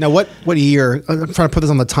 Now, what year? I'm trying to put this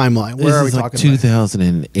on the timeline. Where are we talking?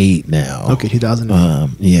 2008 now. Okay,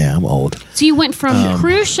 2008. Yeah, I'm old. So you went from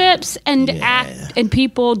cruise ships and and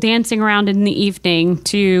people dancing around in the evening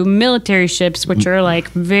to military ships, which are like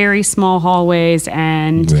very small hallways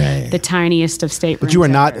and the tiniest of staterooms. But you were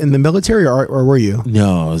not in the military, or were you?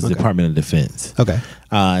 No, it was the Department of Defense. Okay.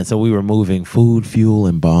 So we were moving food, fuel,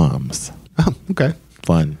 and bombs. Oh, okay.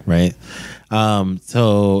 Fun, right?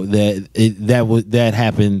 So that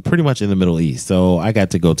happened pretty much in the Middle East. So I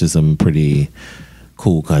got to go to some pretty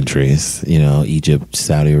cool countries. Egypt,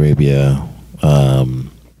 Saudi Arabia,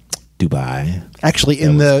 Dubai. Actually,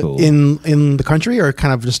 in the country, or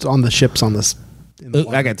kind of just on the ships on this.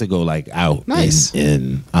 I got to go like out. Nice.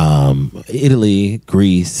 in Italy,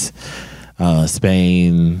 Greece,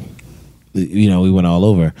 Spain. We went all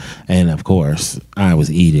over, and of course, I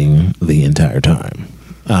was eating the entire time.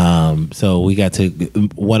 So we got to,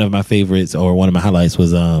 one of my favorites, or one of my highlights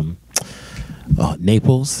was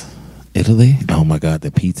Naples, Italy. Oh my God,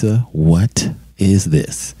 the pizza! What is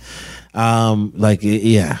this?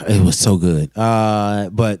 It was so good.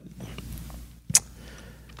 But.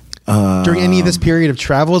 During any of this period of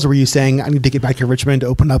travels, were you saying, I need to get back to Richmond to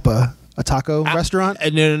open up a taco restaurant?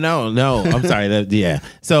 No. I'm sorry.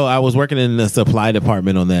 So I was working in the supply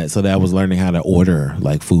department on that. So that I was learning how to order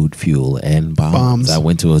like food, fuel, and bombs. I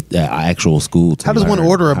went to an actual school. How does one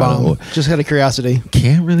order a bomb? Just out of curiosity.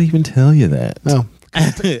 Can't really even tell you that. No.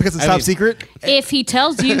 Because it's top secret? If he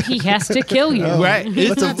tells you, he has to kill you. Right.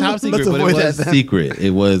 It's not top secret, but it was secret.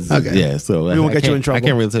 It was, So we won't get you in trouble. I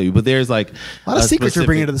can't really tell you, but there's like a lot of secrets you're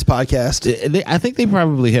bringing to this podcast. I think they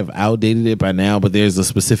probably have outdated it by now, but there's a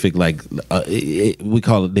specific, they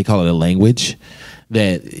call it a language.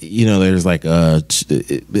 That there's like it's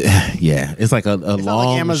like a it's long not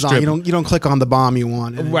like Amazon. strip. You don't click on the bomb you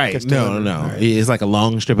want. Right? No. Right. It's like a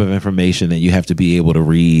long strip of information that you have to be able to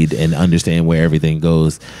read and understand where everything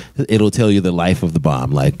goes. It'll tell you the life of the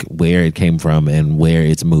bomb, like where it came from and where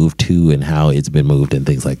it's moved to and how it's been moved and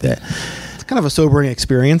things like that. Kind of a sobering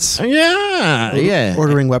experience. Yeah.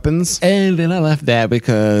 Ordering weapons. And then I left that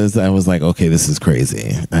because I was like, okay, this is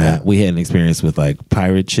crazy. We had an experience with like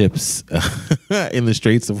pirate ships in the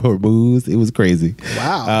Straits of Hormuz. It was crazy.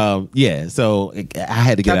 Wow. So I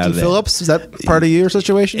had to get out of that. Captain Phillips, is that part of your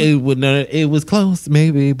situation? It was close,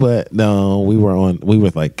 maybe, but no, we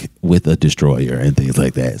were like with a destroyer and things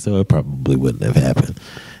like that. So it probably wouldn't have happened.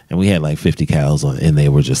 And we had like 50 cows on, and they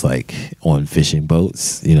were just like on fishing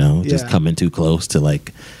boats, just coming too close to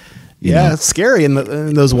like, you know. It's scary in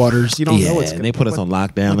those waters. You don't know what's and they put us on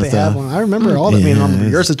lockdown and stuff. I remember all that. I mean,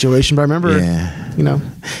 on your situation, but I remember,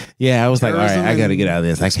 I was like, all right, I got to get out of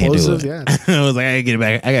this. I can't do it. Yeah. I was like, I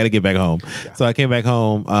got to get back home. Yeah. So I came back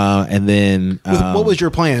home, and then what was your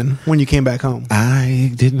plan when you came bach home?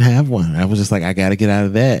 I didn't have one. I was just like, I got to get out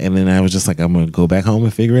of that, and then I was just like, I'm gonna go back home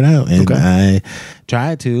and figure it out. And I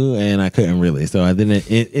tried to, and I couldn't really. So I then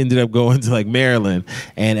ended up going to like Maryland,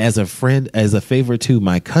 and as a favor to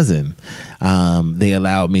my cousin, they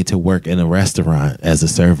allowed me to work in a restaurant as a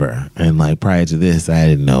server. And like prior to this, I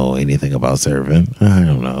didn't know anything about serving. I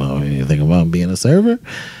don't know anything about being a server.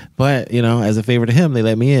 But, as a favor to him, they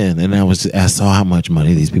let me in. And I saw how much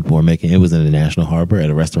money these people were making. It was in the National Harbor at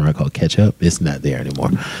a restaurant called Ketchup. It's not there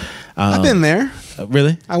anymore. I've been there.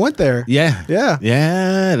 Really? I went there. Yeah.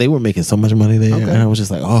 Yeah. They were making so much money there. And I was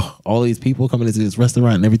just like, oh, all these people coming into this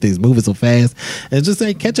restaurant and everything's moving so fast. And it's just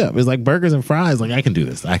like ketchup. It's like burgers and fries. Like, I can do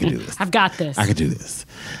this. I've got this. I can do this.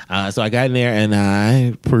 So I got in there and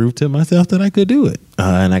I proved to myself that I could do it.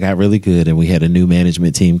 And I got really good. And we had a new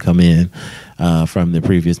management team come in from the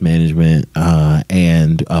previous management.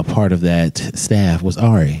 And a part of that staff was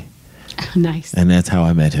Ari. Nice. And that's how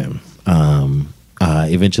I met him.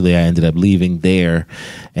 Eventually I ended up leaving there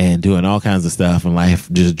and doing all kinds of stuff, and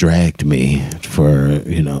life just dragged me for,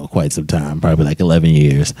 quite some time, probably like 11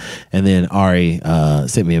 years. And then Ari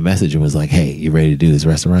sent me a message and was like, hey, you ready to do this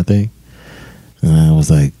restaurant thing? And I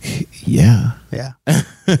was like, yeah.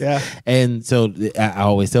 And so I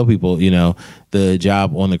always tell people, the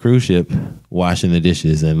job on the cruise ship, washing the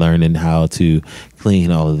dishes and learning how to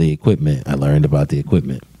clean all of the equipment, I learned about the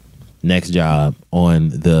equipment. Next job on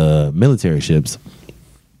the military ships,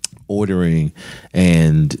 ordering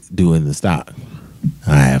and doing the stock.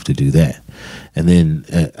 I have to do that. And then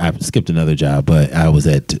I skipped another job, but I was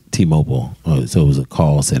at T-Mobile. So it was a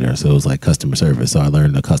call center. So it was like customer service. So I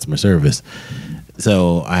learned the customer service.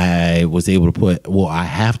 So I was able to I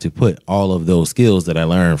have to put all of those skills that I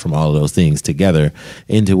learned from all of those things together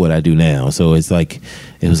into what I do now. So it was like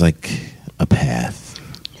a path.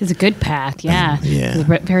 It's a good path, yeah. Yeah. It's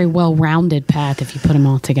a very well-rounded path if you put them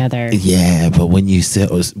all together. Yeah, but when you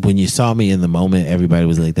saw me in the moment, everybody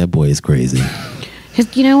was like, that boy is crazy.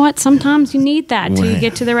 You know what? Sometimes you need that till you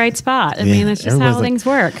get to the right spot. I mean, that's just how things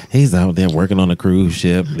work. He's out there working on a cruise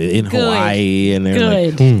ship in Hawaii. And they're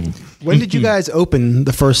like, When did you guys open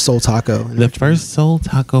the first Soul Taco? The first Soul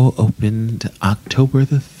Taco opened October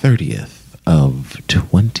the 30th. Of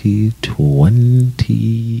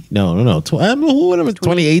 2020, whatever,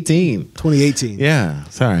 2018. 2018. Yeah,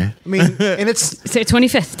 sorry. I mean, and it's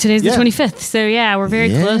 25th. Today's the 25th. So yeah, we're very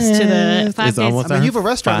close to the 5 days. I mean, you have a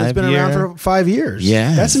restaurant that's been around for 5 years.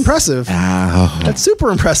 Yeah, that's impressive. That's super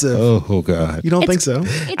impressive. Oh God, you don't think so?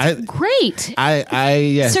 It's great.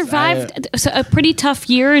 I survived a pretty tough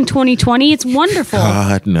year in 2020. It's wonderful.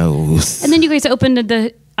 God knows. And then you guys opened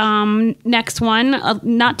the next one,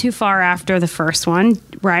 not too far after the first one,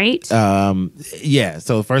 right? Yeah.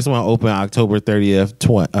 So the first one opened October 30th,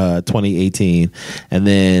 2018, and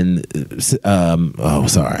then Was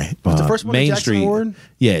the first one Main Jackson Street. Ward?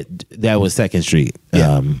 Yeah, that was 2nd Street.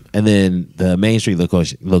 Yeah. And then the Main Street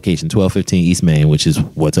location, 1215 East Main, which is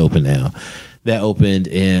what's open now, that opened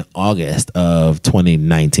in August of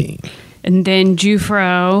 2019. And then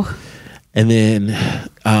JewFro. And then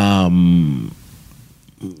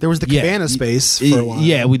there was the cabana space for a while.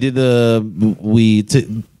 Yeah, we did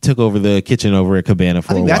took over the kitchen over at Cabana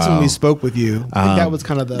for a while. I think that's when we spoke with you. I think that was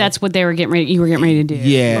kind of that's what they were getting ready. You were getting ready to do.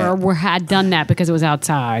 Yeah, or had done that because it was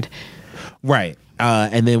outside. Right.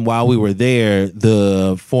 And then while we were there,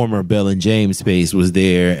 the former Bell and James space was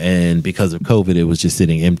there, and because of COVID, it was just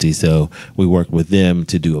sitting empty. So we worked with them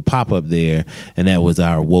to do a pop-up there, and that was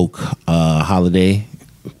our woke holiday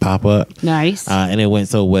pop-up. Nice. And it went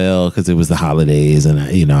so well because it was the holidays, and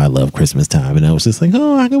I love Christmas time, and I was just like,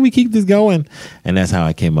 oh, how can we keep this going? And that's how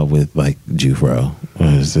I came up with like JewFro.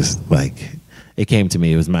 It was just like, it came to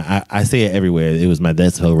me. It was I say it everywhere. It was my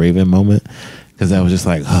That's So Raven moment, because I was just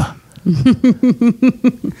like, huh.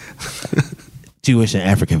 Jewish and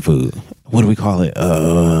African food. What do we call it?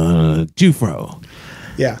 JewFro.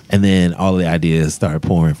 Yeah. And then all the ideas started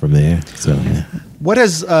pouring from there. So yeah. What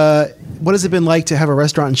has it been like to have a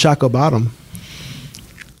restaurant in Shockoe Bottom,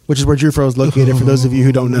 which is where JewFro is located? For those of you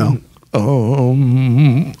who don't know.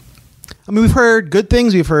 I mean, we've heard good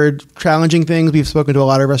things. We've heard challenging things. We've spoken to a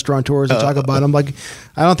lot of restaurateurs in Shockoe Bottom. Like,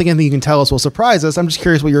 I don't think anything you can tell us will surprise us. I'm just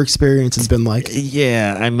curious what your experience has been like.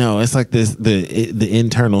 Yeah, I know. It's like the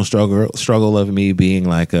internal struggle of me being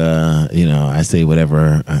like, I say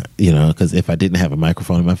whatever, because if I didn't have a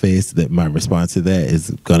microphone in my face, that my response to that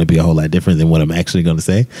is going to be a whole lot different than what I'm actually going to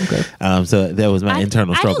say. Okay. So that was my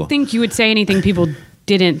internal struggle. I don't think you would say anything people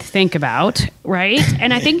didn't think about, right?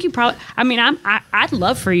 And I think you probably, I'd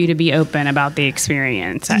love for you to be open about the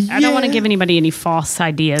experience. I don't want to give anybody any false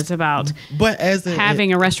ideas about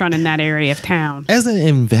having a restaurant in that area of town. As an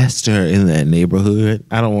investor in that neighborhood,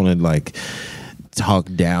 I don't want to like talk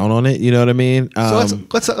down on it. You know what I mean? So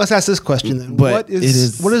let's ask this question then. What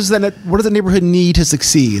does the neighborhood need to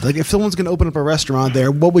succeed? Like, if someone's going to open up a restaurant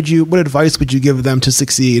there, what advice would you give them to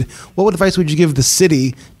succeed? What advice would you give the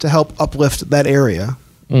city to help uplift that area?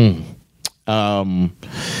 I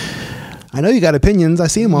know you got opinions. I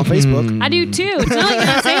see them on Facebook. I do too. It's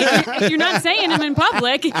not like you're not saying them in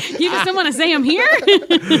public. You just don't want to say them here.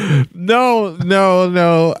 No.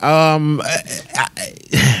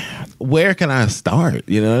 where can I start?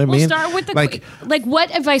 You know what I mean? Start with like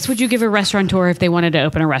what advice would you give a restaurateur if they wanted to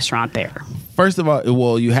open a restaurant there? First of all,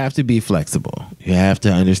 well, you have to be flexible. You have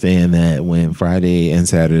to understand that when Friday and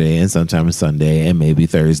Saturday and sometimes Sunday and maybe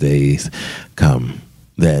Thursdays come,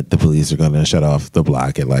 that the police are going to shut off the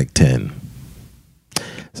block at like 10.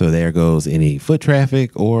 So there goes any foot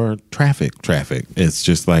traffic or traffic. It's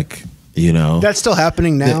just like, you know. That's still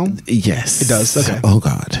happening now? Yes. It does? Okay. Oh,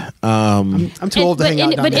 God. I'm too old to hang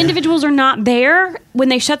out down But there. individuals are not there. When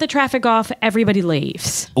they shut the traffic off, everybody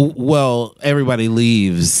leaves. Well, everybody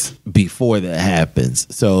leaves before that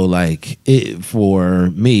happens. So, like, for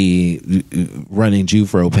me, running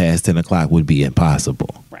JewFro past 10 o'clock would be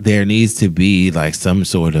impossible. Right. There needs to be, like, some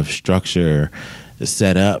sort of structure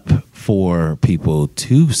set up for people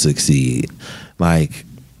to succeed. Like,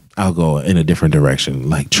 I'll go in a different direction,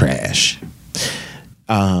 like trash.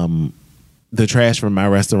 The trash from my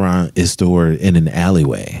restaurant is stored in an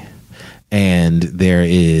alleyway. And there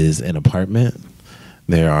is an apartment.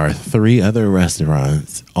 There are 3 other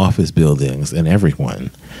restaurants, office buildings, and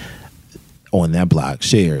everyone on that block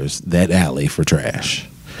shares that alley for trash.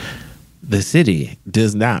 The city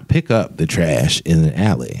does not pick up the trash in the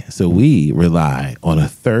alley. So we rely on a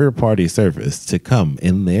third-party service to come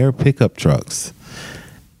in their pickup trucks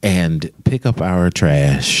and pick up our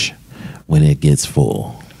trash when it gets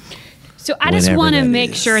full. So I just want to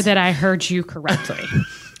make sure that I heard you correctly.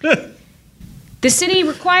 The city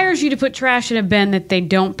requires you to put trash in a bin that they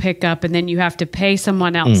don't pick up, and then you have to pay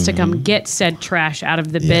someone else to come get said trash out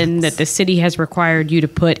of the bin that the city has required you to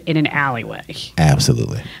put in an alleyway.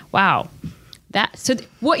 Absolutely. Wow.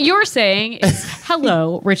 What you're saying is,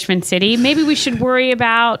 hello, Richmond City. Maybe we should worry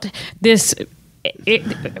about this.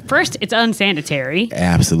 First, it's unsanitary.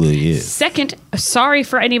 Absolutely is. Second, sorry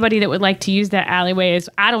for anybody that would like to use that alleyway as,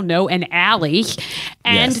 I don't know, an alley.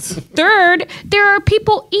 And third, there are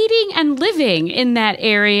people eating and living in that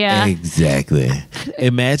area. Exactly.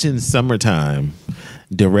 Imagine summertime,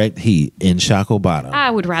 direct heat in Shockoe Bottom. I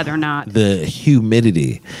would rather not. The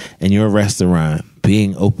humidity in your restaurant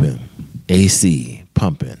being open, AC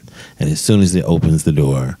pumping, and as soon as it opens the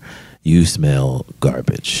door, you smell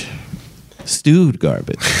garbage. Stewed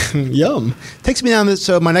garbage. Yum. Takes me down this.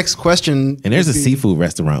 So my next question. And there's a seafood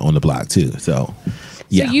restaurant on the block too. So,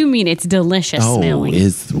 yeah. So you mean it's delicious smelling?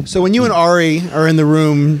 So when you and Ari are in the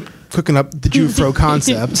room cooking up the JewFro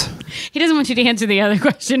concept. He doesn't want you to answer the other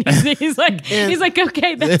question. He's like,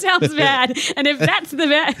 okay, that sounds bad. And if that's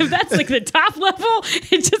like the top level,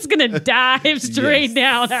 it's just gonna dive straight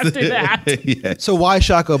down after that. Yes. So why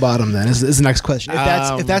Shockoe Bottom then? Is the next question.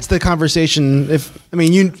 If that's the conversation.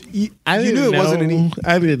 You knew it wasn't any.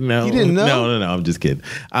 I didn't know. You didn't know? No. I'm just kidding.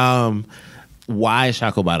 Why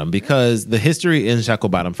Shockoe Bottom? Because the history in Shockoe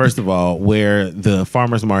Bottom, first of all, where the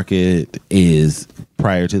farmers market is,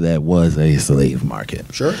 prior to that was a slave market.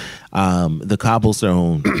 Sure. The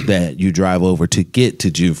cobblestone that you drive over to get to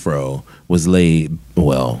JewFro was laid,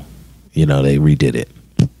 well, they redid it.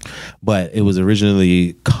 But it was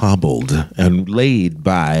originally cobbled and laid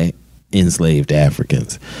by enslaved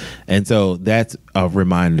Africans. And so that's a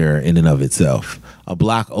reminder in and of itself. A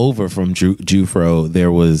block over from JewFro,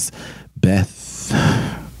 there was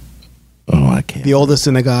the oldest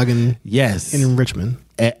synagogue in Richmond.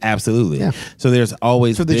 Absolutely. Yeah. So there's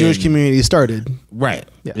always the Jewish community started. Right.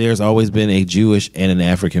 Yeah. There's always been a Jewish and an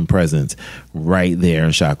African presence right there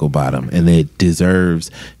in Shockoe Bottom, and it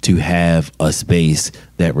deserves to have a space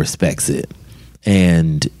that respects it.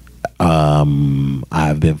 And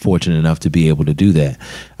I've been fortunate enough to be able to do that.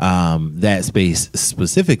 That space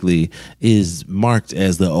specifically is marked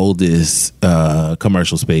as the oldest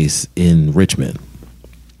commercial space in Richmond.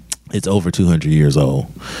 It's over 200 years old.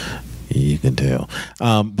 You can tell.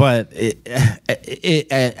 But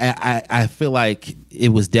I feel like it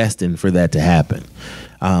was destined for that to happen.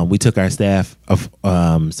 We took our staff after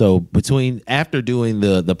doing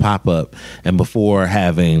the pop-up and before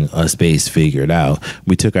having a space figured out,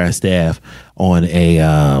 we took our staff on a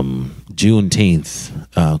Juneteenth,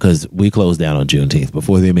 because we closed down on Juneteenth.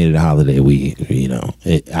 Before they made it a holiday,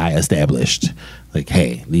 I established, like,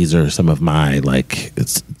 hey, these are some of my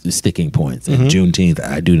sticking points. And Juneteenth,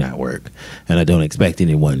 I do not work, and I don't expect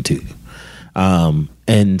anyone to.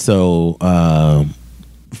 And so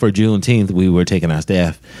for Juneteenth, we were taking our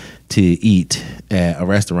staff to eat at a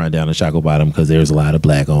restaurant down in Shockoe Bottom because there's a lot of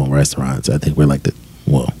black-owned restaurants. I think we're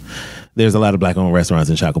there's a lot of black-owned restaurants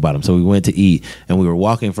in Shockoe Bottom. So we went to eat, and we were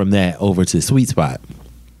walking from that over to Sweet Spot.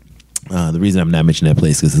 The reason I'm not mentioning that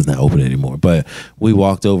place because it's not open anymore. But we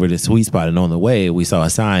walked over to Sweet Spot, and on the way, we saw a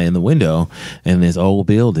sign in the window in this old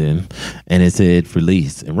building, and it said for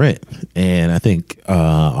lease and rent. And I think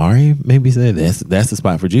Ari maybe said that's the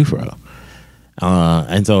spot for JewFro.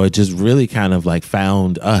 And so it just really kind of like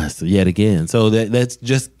found us yet again. So that's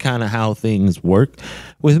just kind of how things work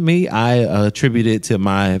with me. I attribute it to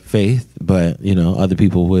my faith, but other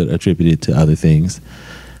people would attribute it to other things.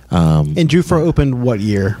 And JewFro opened what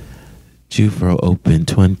year? JewFro opened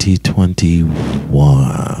 2021.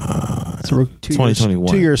 So we're 2021.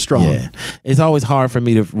 2 years strong. Yeah, it's always hard for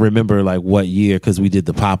me to remember like what year because we did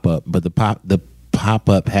the pop up, but the pop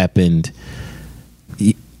up happened.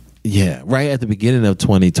 Yeah, right at the beginning of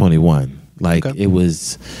 2021. Like It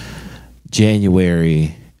was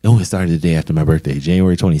January. Oh, it started the day after my birthday,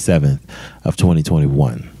 January 27th of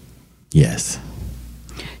 2021. Yes.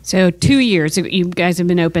 So 2 years. You guys have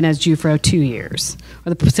been open as JewFro 2 years,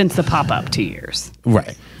 or since the pop-up 2 years.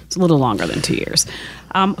 Right. It's a little longer than 2 years.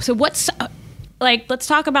 So what's let's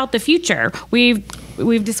talk about the future. We've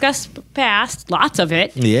discussed past, lots of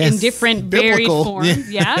it, in different varied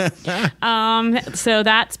forms. Yeah. So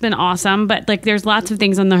that's been awesome. But there's lots of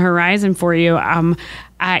things on the horizon for you.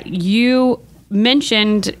 You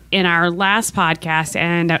mentioned in our last podcast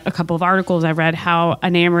and a couple of articles I've read how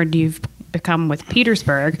enamored you've become with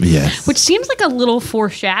Petersburg. Yes. Which seems like a little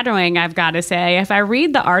foreshadowing, I've got to say. If I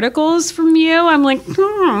read the articles from you, I'm like,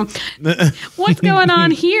 what's going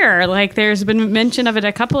on here? There's been mention of it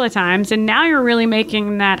a couple of times, and now you're really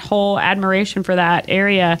making that whole admiration for that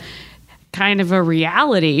area kind of a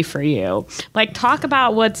reality for you. Talk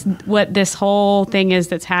about what this whole thing is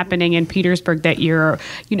that's happening in Petersburg that you're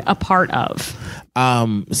a part of.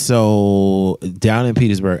 So down in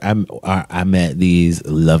Petersburg, I met these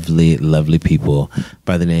lovely people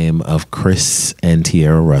by the name of Chris and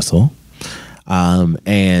Tierra Russell.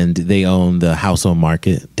 And they own the House on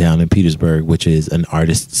Market down in Petersburg, which is an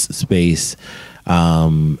artist's space.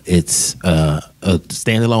 It's a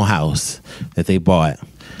standalone house that they bought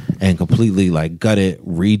and completely gutted,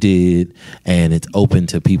 redid, and it's open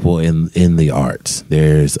to people in the arts.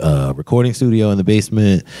 There's a recording studio in the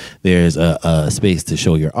basement. There's a space to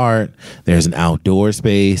show your art. There's an outdoor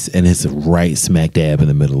space, and it's right smack dab in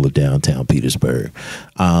the middle of downtown Petersburg.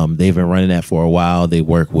 They've been running that for a while. They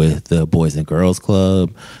work with the Boys and Girls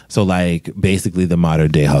Club. So basically the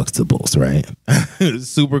modern day Huxtables, right?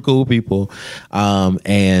 Super cool people.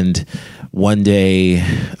 And one day,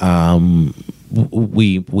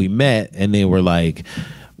 we met and they were like,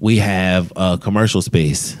 we have a commercial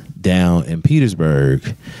space down in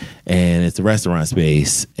Petersburg and it's a restaurant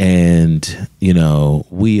space, and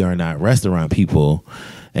we are not restaurant people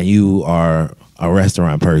and you are a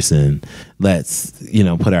restaurant person. Let's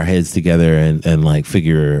put our heads together and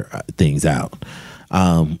figure things out.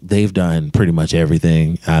 They've done pretty much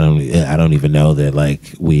everything. I don't even know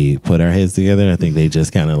that we put our heads together. I think they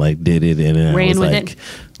just kind of did it and ran with it.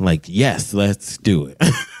 Yes, let's do it.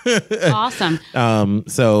 Awesome.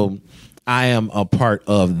 So I am a part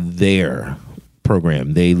of their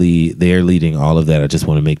program. They're leading all of that. I just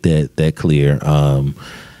want to make that clear.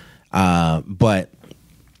 But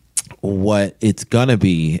what it's gonna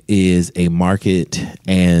be is a market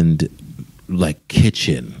and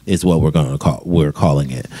kitchen is what we're calling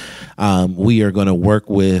it. We are going to work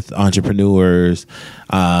with entrepreneurs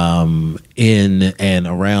in and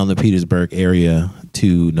around the Petersburg area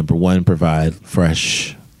to, number one, provide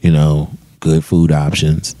fresh, good food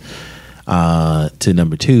options. To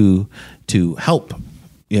number two, to help,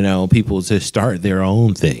 people to start their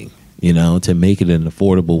own thing. To make it an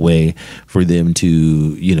affordable way for them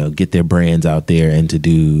to, get their brands out there and to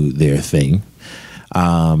do their thing.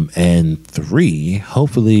 And three,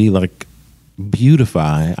 hopefully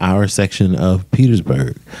beautify our section of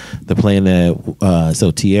Petersburg. The plan that,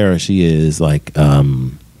 so Tierra, she is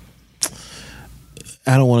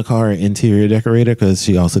I don't want to call her interior decorator because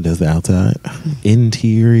she also does the outside.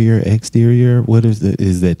 Interior, exterior. What is that?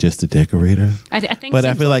 Is that just a decorator? I think, but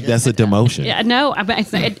I feel like that's a demotion. Yeah, no, I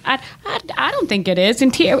don't think it is.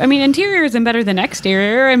 Interior isn't better than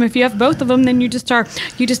exterior. And if you have both of them, then you just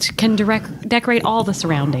can decorate all the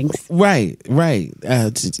surroundings. Right.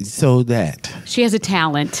 So that she has a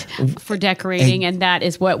talent for decorating, and that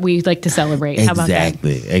is what we like to celebrate. How about that?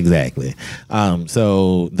 Exactly.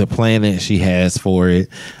 So the plan that she has for it,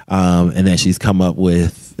 and that she's come up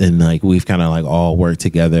with, and we've kind of all worked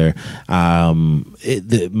together.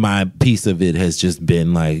 My piece of it has just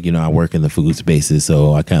been I work in the food spaces,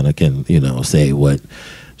 so I kind of can say what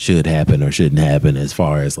should happen or shouldn't happen as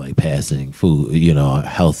far as passing food,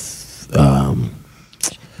 health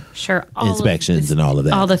Sure. inspections and all of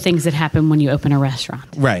that. All the things that happen when you open a restaurant.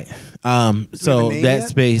 Right. So that yet?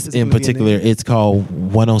 space Is it in gonna be a particular, name? it's called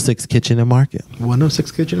 106 Kitchen and Market.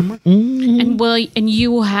 106 Kitchen and Market. And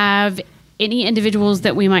you will have any individuals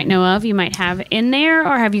that we might know of, you might have in there,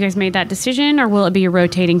 or have you guys made that decision, or will it be a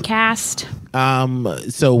rotating cast?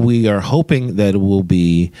 So we are hoping that it will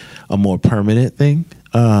be a more permanent thing.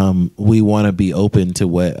 We want to be open to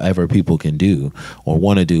whatever people can do or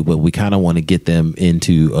want to do, but we kind of want to get them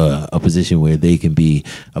into a position where they can be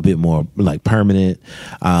a bit more like permanent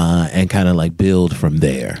and kind of like build from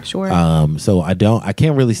there. Sure. So I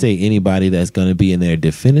can't really say anybody that's going to be in there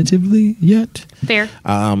definitively yet. Fair.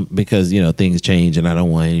 Because things change, and I don't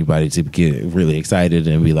want anybody to get really excited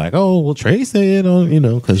and be like, "Oh, well, Trey said,"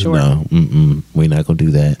 because Sure. no, we're not gonna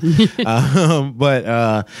do that. But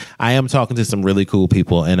I am talking to some really cool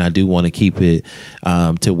people, and I do want to keep it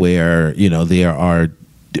to where there are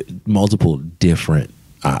multiple different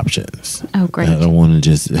options. Oh, great. I don't want to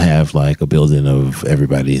just have like a building of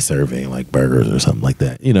everybody serving like burgers or something like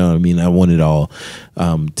that. You know what I mean? I want it all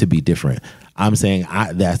to be different. I'm saying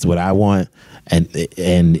that's what I want, and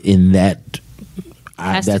in that.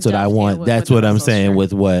 That's what I want. That's what I'm saying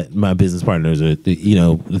with what my business partners are.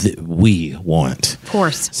 We want. Of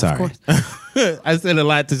course. Sorry, Of course. I said a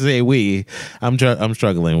lot to say we. I'm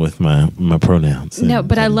struggling with my pronouns. No,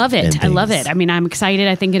 but I love it. I love it. I mean, I'm excited.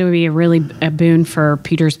 I think it would be a boon for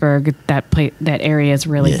Petersburg. That area is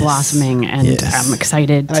really blossoming, and I'm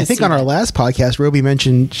excited. And I think on our last podcast, Roby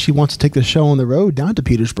mentioned she wants to take the show on the road down to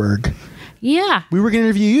Petersburg. Yeah, we were going to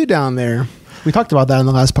interview you down there. We talked about that in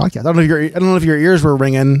the last podcast. I don't know if your ears were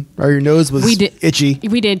ringing or your nose was itchy.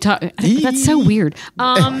 We did talk. That's so weird.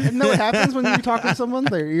 Isn't that what happens when you talk to someone?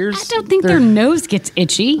 Their ears. I don't think their nose gets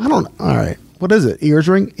itchy. I don't. All right. What is it? Ears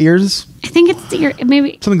ring? Ears? I think it's the ear.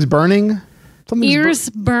 Maybe something's burning.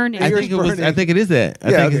 Ears burning. I think it is that.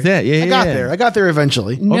 I think it's that. Yeah, I got there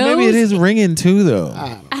eventually. Or maybe it is ringing too, though.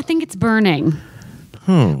 I think it's burning.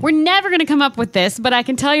 We're never going to come up with this, but I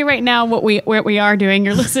can tell you right now what we are doing.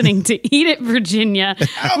 You're listening to Eat It, Virginia.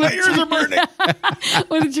 My ears are burning.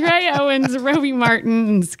 With Trey Owens, Roby Martin,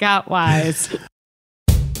 and Scott Wise.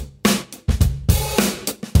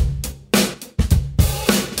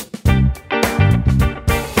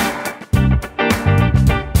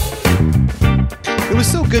 It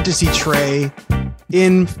was so good to see Trey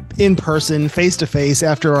in person, face to face,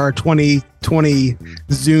 after our 2020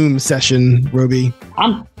 Zoom session, Roby.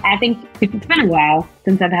 I think it's been a while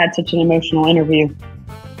since I've had such an emotional interview,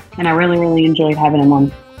 and I really, really enjoyed having him on.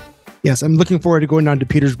 Yes, I'm looking forward to going down to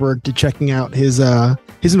Petersburg to checking out his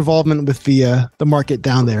involvement with the market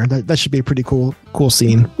down there. That should be a pretty cool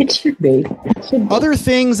scene. It should be. Other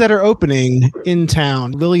things that are opening in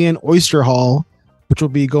town: Lillian Oyster Hall, which will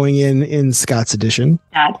be going in Scott's edition.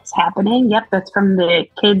 That's happening. Yep, that's from the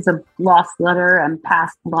Kids of Lost Letter and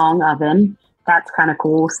Past Long Oven. That's kind of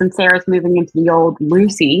cool. Since Sarah's moving into the old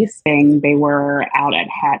Lucy's thing, they were out at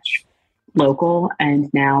Hatch Local, and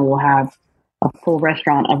now we'll have a full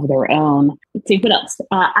restaurant of their own. Let's see, what else?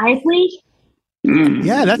 Isley?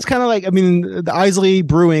 Yeah, that's kind of like, the Isley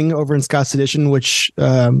Brewing over in Scott's edition, which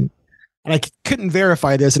and I couldn't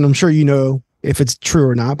verify this, and I'm sure you know if it's true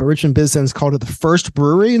or not, but Rich and Bizsense called it the first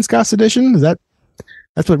brewery in Scott's edition.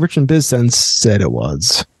 That's what Rich and Bizsense said it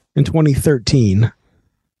was in 2013.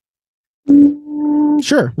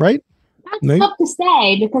 Sure, right? That's tough to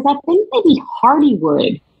say, because I think maybe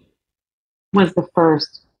Hardywood was the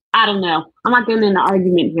first. I don't know. I'm not getting into an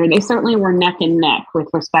argument here. They certainly were neck and neck with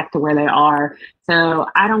respect to where they are. So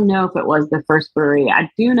I don't know if it was the first brewery. I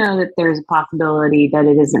do know that there's a possibility that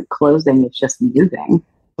it isn't closing. It's just moving.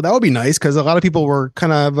 Well, that would be nice, because a lot of people were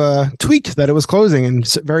kind of tweaked that it was closing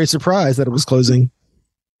and very surprised that it was closing.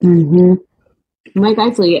 Mm-hmm. Mike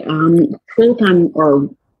Isley, full-time or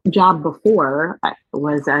job before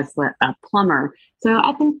was as a plumber. So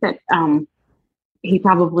I think that he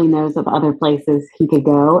probably knows of other places he could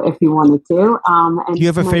go if he wanted to. And do you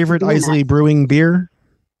have a favorite Isley Brewing beer?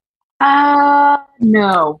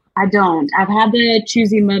 No, I don't. I've had the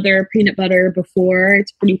Choosy Mother peanut butter before.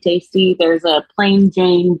 It's pretty tasty. There's a Plain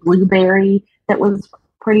Jane blueberry that was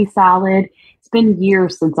pretty solid. It's been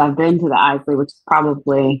years since I've been to the Isley, which is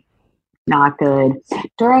probably not good.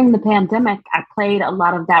 During the pandemic, I played a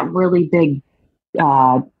lot of that really big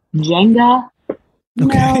Jenga,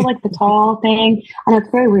 like the tall thing. I know it's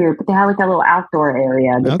very weird, but they have like a little outdoor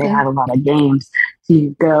area that they have a lot of games. So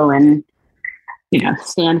you go and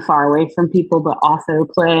stand far away from people, but also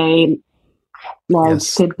play large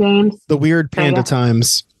kid games. The weird panda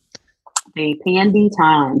times. The Pandy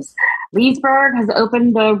times. Leesburg has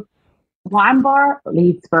opened a Wine Bar,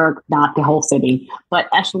 Leesburg, not the whole city, but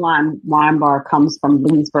Echelon Wine Bar comes from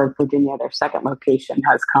Leesburg, Virginia. Their second location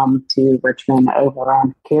has come to Richmond over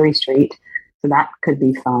on Cary Street. So that could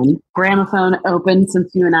be fun. Gramophone opened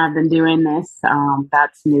since you and I have been doing this.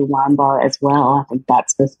 That's new wine bar as well. I think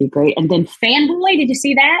that's supposed to be great. And then Fanboy, did you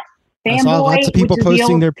see that? Fanboy, I saw lots of people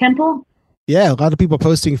posting their pimple. Yeah, a lot of people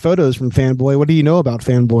posting photos from Fanboy. What do you know about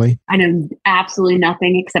Fanboy? I know absolutely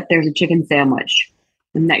nothing except there's a chicken sandwich.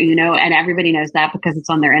 And that, and everybody knows that because it's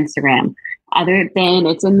on their Instagram. Other than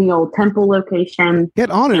it's in the old temple location.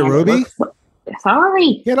 Get on it, Roby.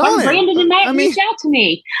 Sorry. Get on it. Brandon and Matt reached out to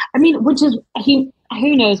me. Which is,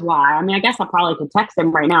 who knows why? I guess I probably could text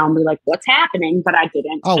him right now and be like, what's happening? But I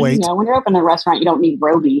didn't. I'll wait. When you're opening a restaurant, you don't need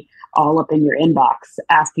Roby all up in your inbox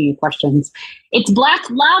asking you questions. It's Black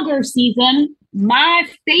Lager season. My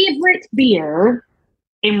favorite beer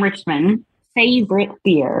in Richmond is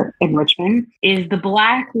the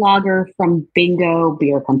Black Lager from Bingo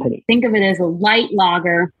Beer Company. Think of it as a light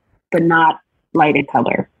lager, but not light in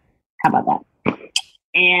color. How about that?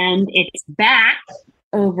 And it's back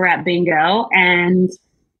over at Bingo. And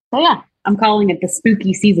so, yeah, I'm calling it the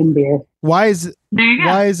spooky season beer. Why is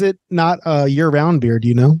it not a year-round beer? Do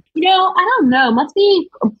you know? I don't know. Must be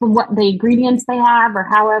what the ingredients they have or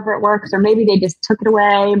however it works. Or maybe they just took it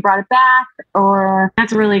away and brought it back. Or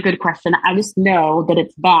that's a really good question. I just know that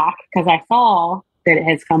it's back because I saw that it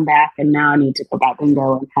has come back. And now I need to go back and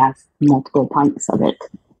go and have multiple pints of it.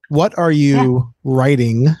 What are you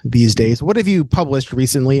writing these days? What have you published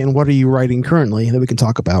recently, and what are you writing currently that we can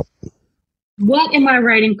talk about? What am I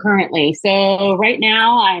writing currently? So right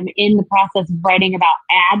now I'm in the process of writing about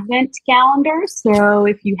Advent calendars. So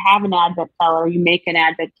if you have an Advent calendar, you make an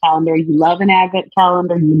Advent calendar, you love an Advent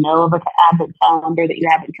calendar, you know of an Advent calendar that you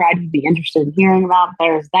haven't tried, you'd be interested in hearing about,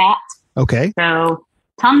 there's that. Okay. So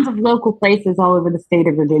tons of local places all over the state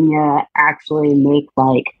of Virginia actually make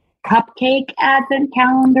like cupcake Advent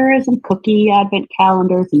calendars and cookie Advent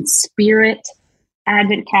calendars and spirit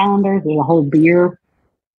Advent calendars. There's a whole beer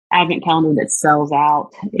Advent calendar that sells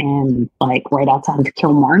out in like right outside of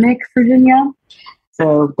Kilmarnock, Virginia.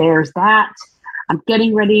 So there's that. I'm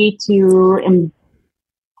getting ready to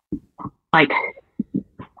like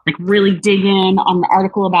really dig in on the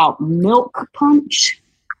article about milk punch.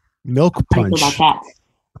 Milk punch. About that.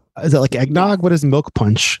 Is that like eggnog? What is milk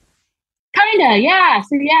punch? Kinda, yeah.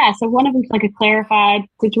 So one of them's like a clarified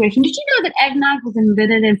situation. Did you know that eggnog was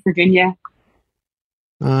invented in Virginia?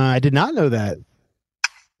 I did not know that.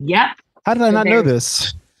 Yep. How did I not know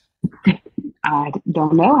this? I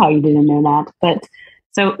don't know how you didn't know that, but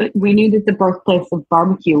so we knew that the birthplace of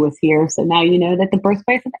barbecue was here. So now you know that the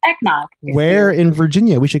birthplace of eggnog is Where here. In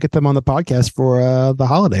Virginia? We should get them on the podcast for the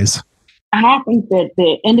holidays. I think that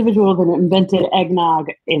the individual that invented eggnog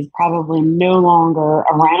is probably no longer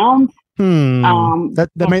around.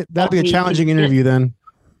 That'd be a challenging interview then.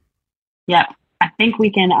 Yeah, I think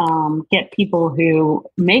we can get people who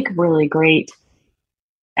make really great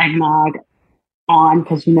eggnog on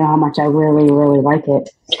because you know how much I really, really like it.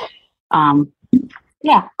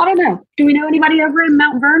 Yeah, I don't know. Do we know anybody over in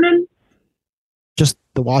Mount Vernon? Just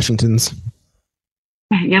the Washingtons.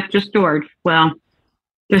 Yep, just George. Well,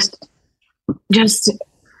 just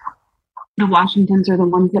the Washingtons are the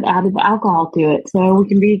ones that added the alcohol to it, so we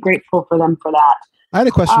can be grateful for them for that. I had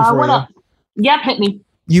a question for you. Yep, hit me.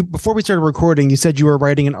 Before we started recording, you said you were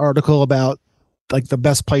writing an article about like the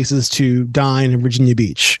best places to dine in Virginia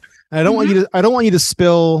Beach. And I don't want you to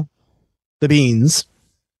spill the beans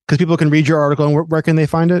because people can read your article. And where can they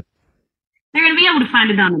find it? They're going to be able to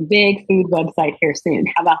find it on a big food website here soon.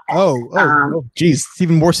 How about that? Oh, geez. It's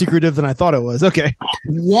even more secretive than I thought it was. Okay.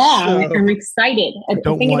 Yeah, so, I'm excited. I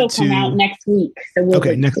think it'll come out next week. So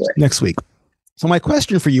next week. So my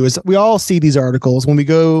question for you is, we all see these articles when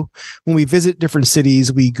we visit different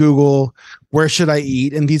cities, we Google, where should I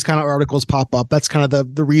eat? And these kind of articles pop up. That's kind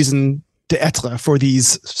of the reason d'etre for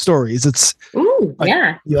these stories. It's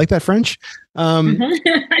yeah. You like that French? I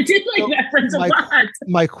did like that French a lot.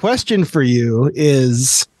 My question for you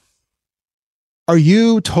is, are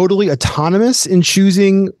you totally autonomous in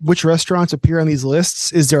choosing which restaurants appear on these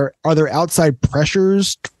lists? Are there outside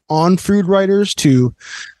pressures on food writers to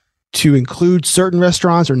include certain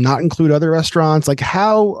restaurants or not include other restaurants? Like,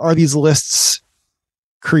 how are these lists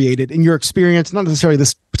created in your experience? Not necessarily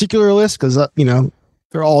this particular list, because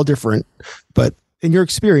they're all different, but in your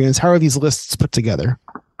experience, how are these lists put together?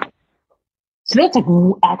 So that's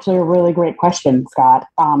actually a really great question, Scott.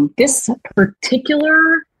 This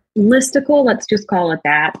particular listicle, let's just call it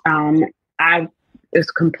that, it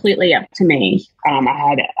was completely up to me.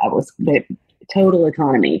 I was the total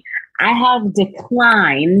autonomy. I have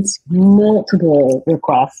declined multiple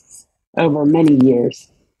requests over many years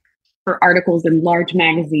for articles in large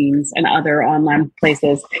magazines and other online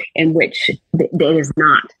places in which it is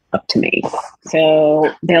not up to me.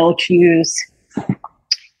 So they'll choose,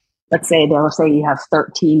 let's say they'll say you have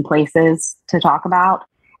 13 places to talk about,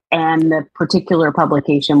 and the particular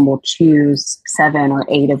publication will choose 7 or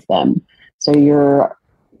 8 of them. So you're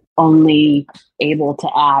only able to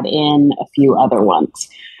add in a few other ones.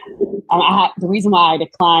 And the reason why I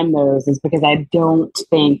decline those is because I don't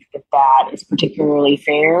think that is particularly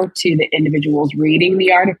fair to the individuals reading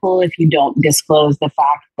the article if you don't disclose the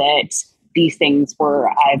fact that these things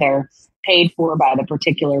were either paid for by the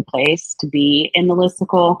particular place to be in the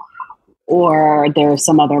listicle, or there's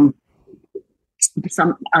some other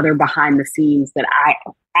behind the scenes that I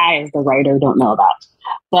as the writer don't know about.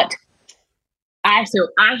 But I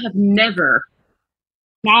have never,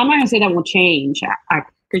 now I'm not going to say that will change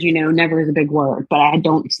because, never is a big word, but I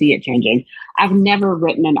don't see it changing. I've never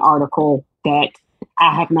written an article that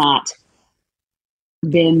I have not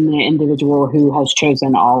been the individual who has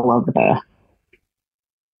chosen all of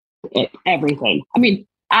everything. I mean,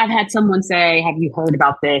 I've had someone say, have you heard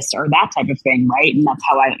about this or that type of thing, right? And that's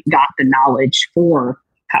how I got the knowledge for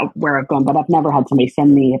where I've gone. But I've never had somebody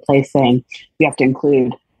send me a place saying, you have to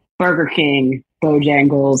include Burger King,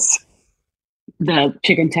 Bojangles, the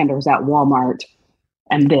chicken tenders at Walmart,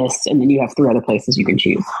 and this, and then you have 3 other places you can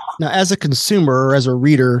choose. Now, as a consumer or as a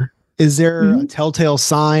reader, is there a telltale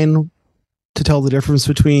sign to tell the difference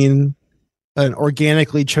between an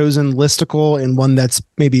organically chosen listicle and one that's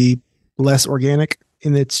maybe less organic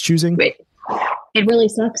in its choosing? It really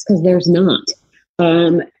sucks because there's not.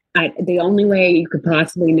 The only way you could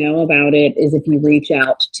possibly know about it is if you reach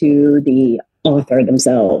out to the author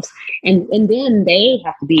themselves. And then they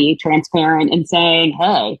have to be transparent and saying,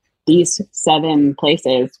 hey, these 7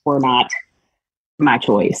 places were not my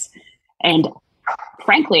choice. And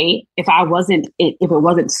frankly, if it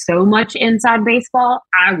wasn't so much inside baseball,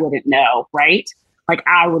 I wouldn't know, right? Like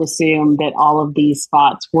I would assume that all of these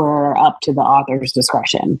spots were up to the author's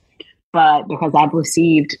discretion. But because I've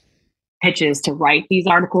received pitches to write these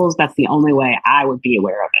articles, that's the only way I would be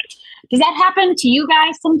aware of it. Does that happen to you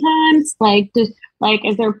guys sometimes?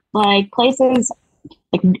 Is there places,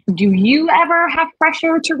 do you ever have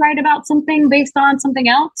pressure to write about something based on something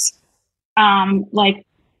else?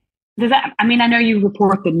 Does that, I mean, I know you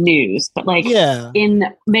report the news, but in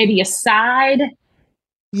maybe a side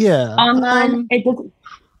online, it doesn't.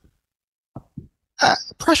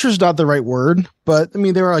 Pressure's not the right word, but I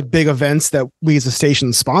mean, there are big events that we as a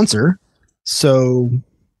station sponsor. So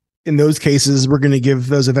in those cases, we're going to give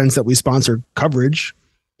those events that we sponsor coverage.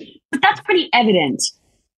 But that's pretty evident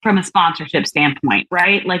from a sponsorship standpoint,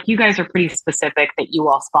 right? Like you guys are pretty specific that you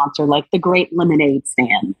all sponsor the Great Lemonade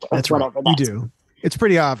Stand or that's whatever. Right. You do. It's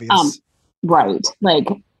pretty obvious. Right.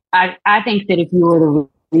 I think that if you were to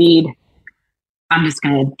read, I'm just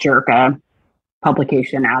going to jerk a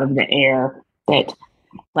publication out of the air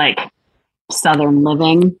that Southern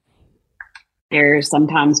Living, there's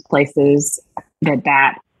sometimes places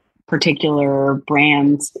that particular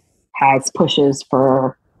brand has pushes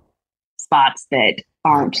for spots that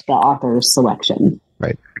aren't the author's selection.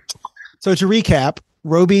 Right. So to recap,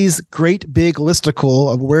 Roby's Great Big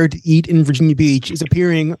Listicle of Where to Eat in Virginia Beach is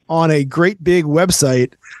appearing on a great big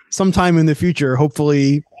website sometime in the future.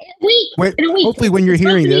 Hopefully, in a week. Hopefully, when you're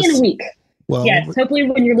hearing this, in a week. Well, yes, hopefully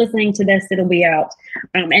when you're listening to this, it'll be out.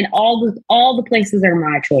 And all the places are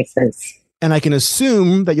my choices. And I can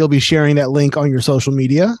assume that you'll be sharing that link on your social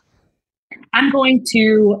media. I'm going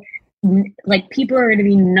to, people are going to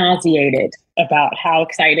be nauseated about how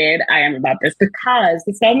excited I am about this because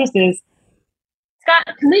this almost is,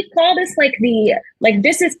 Scott, can we call this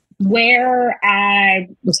this is where I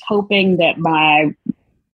was hoping that my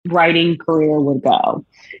writing career would go,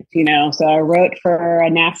 so I wrote for a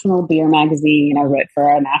national beer magazine. I wrote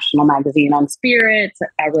for a national magazine on spirits.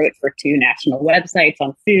 I wrote for 2 national websites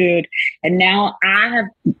on food. And now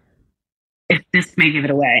if this may give it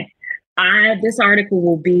away, this article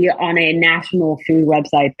will be on a national food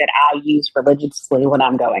website that I use religiously when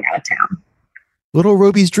I'm going out of town. Little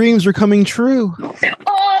Roby's dreams are coming true.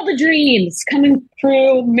 All the dreams coming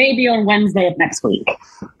true, maybe on Wednesday of next week.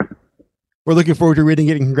 We're looking forward to reading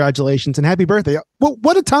it, and congratulations and happy birthday. Well,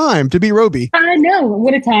 what a time to be Roby. I know.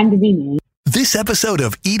 What a time to be me. This episode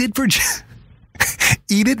of Eat It Virginia.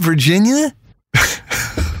 Eat It Virginia?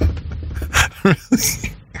 Really?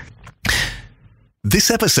 This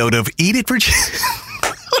episode of Eat It Virginia.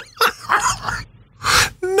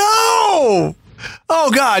 No!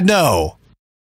 Oh, God, no.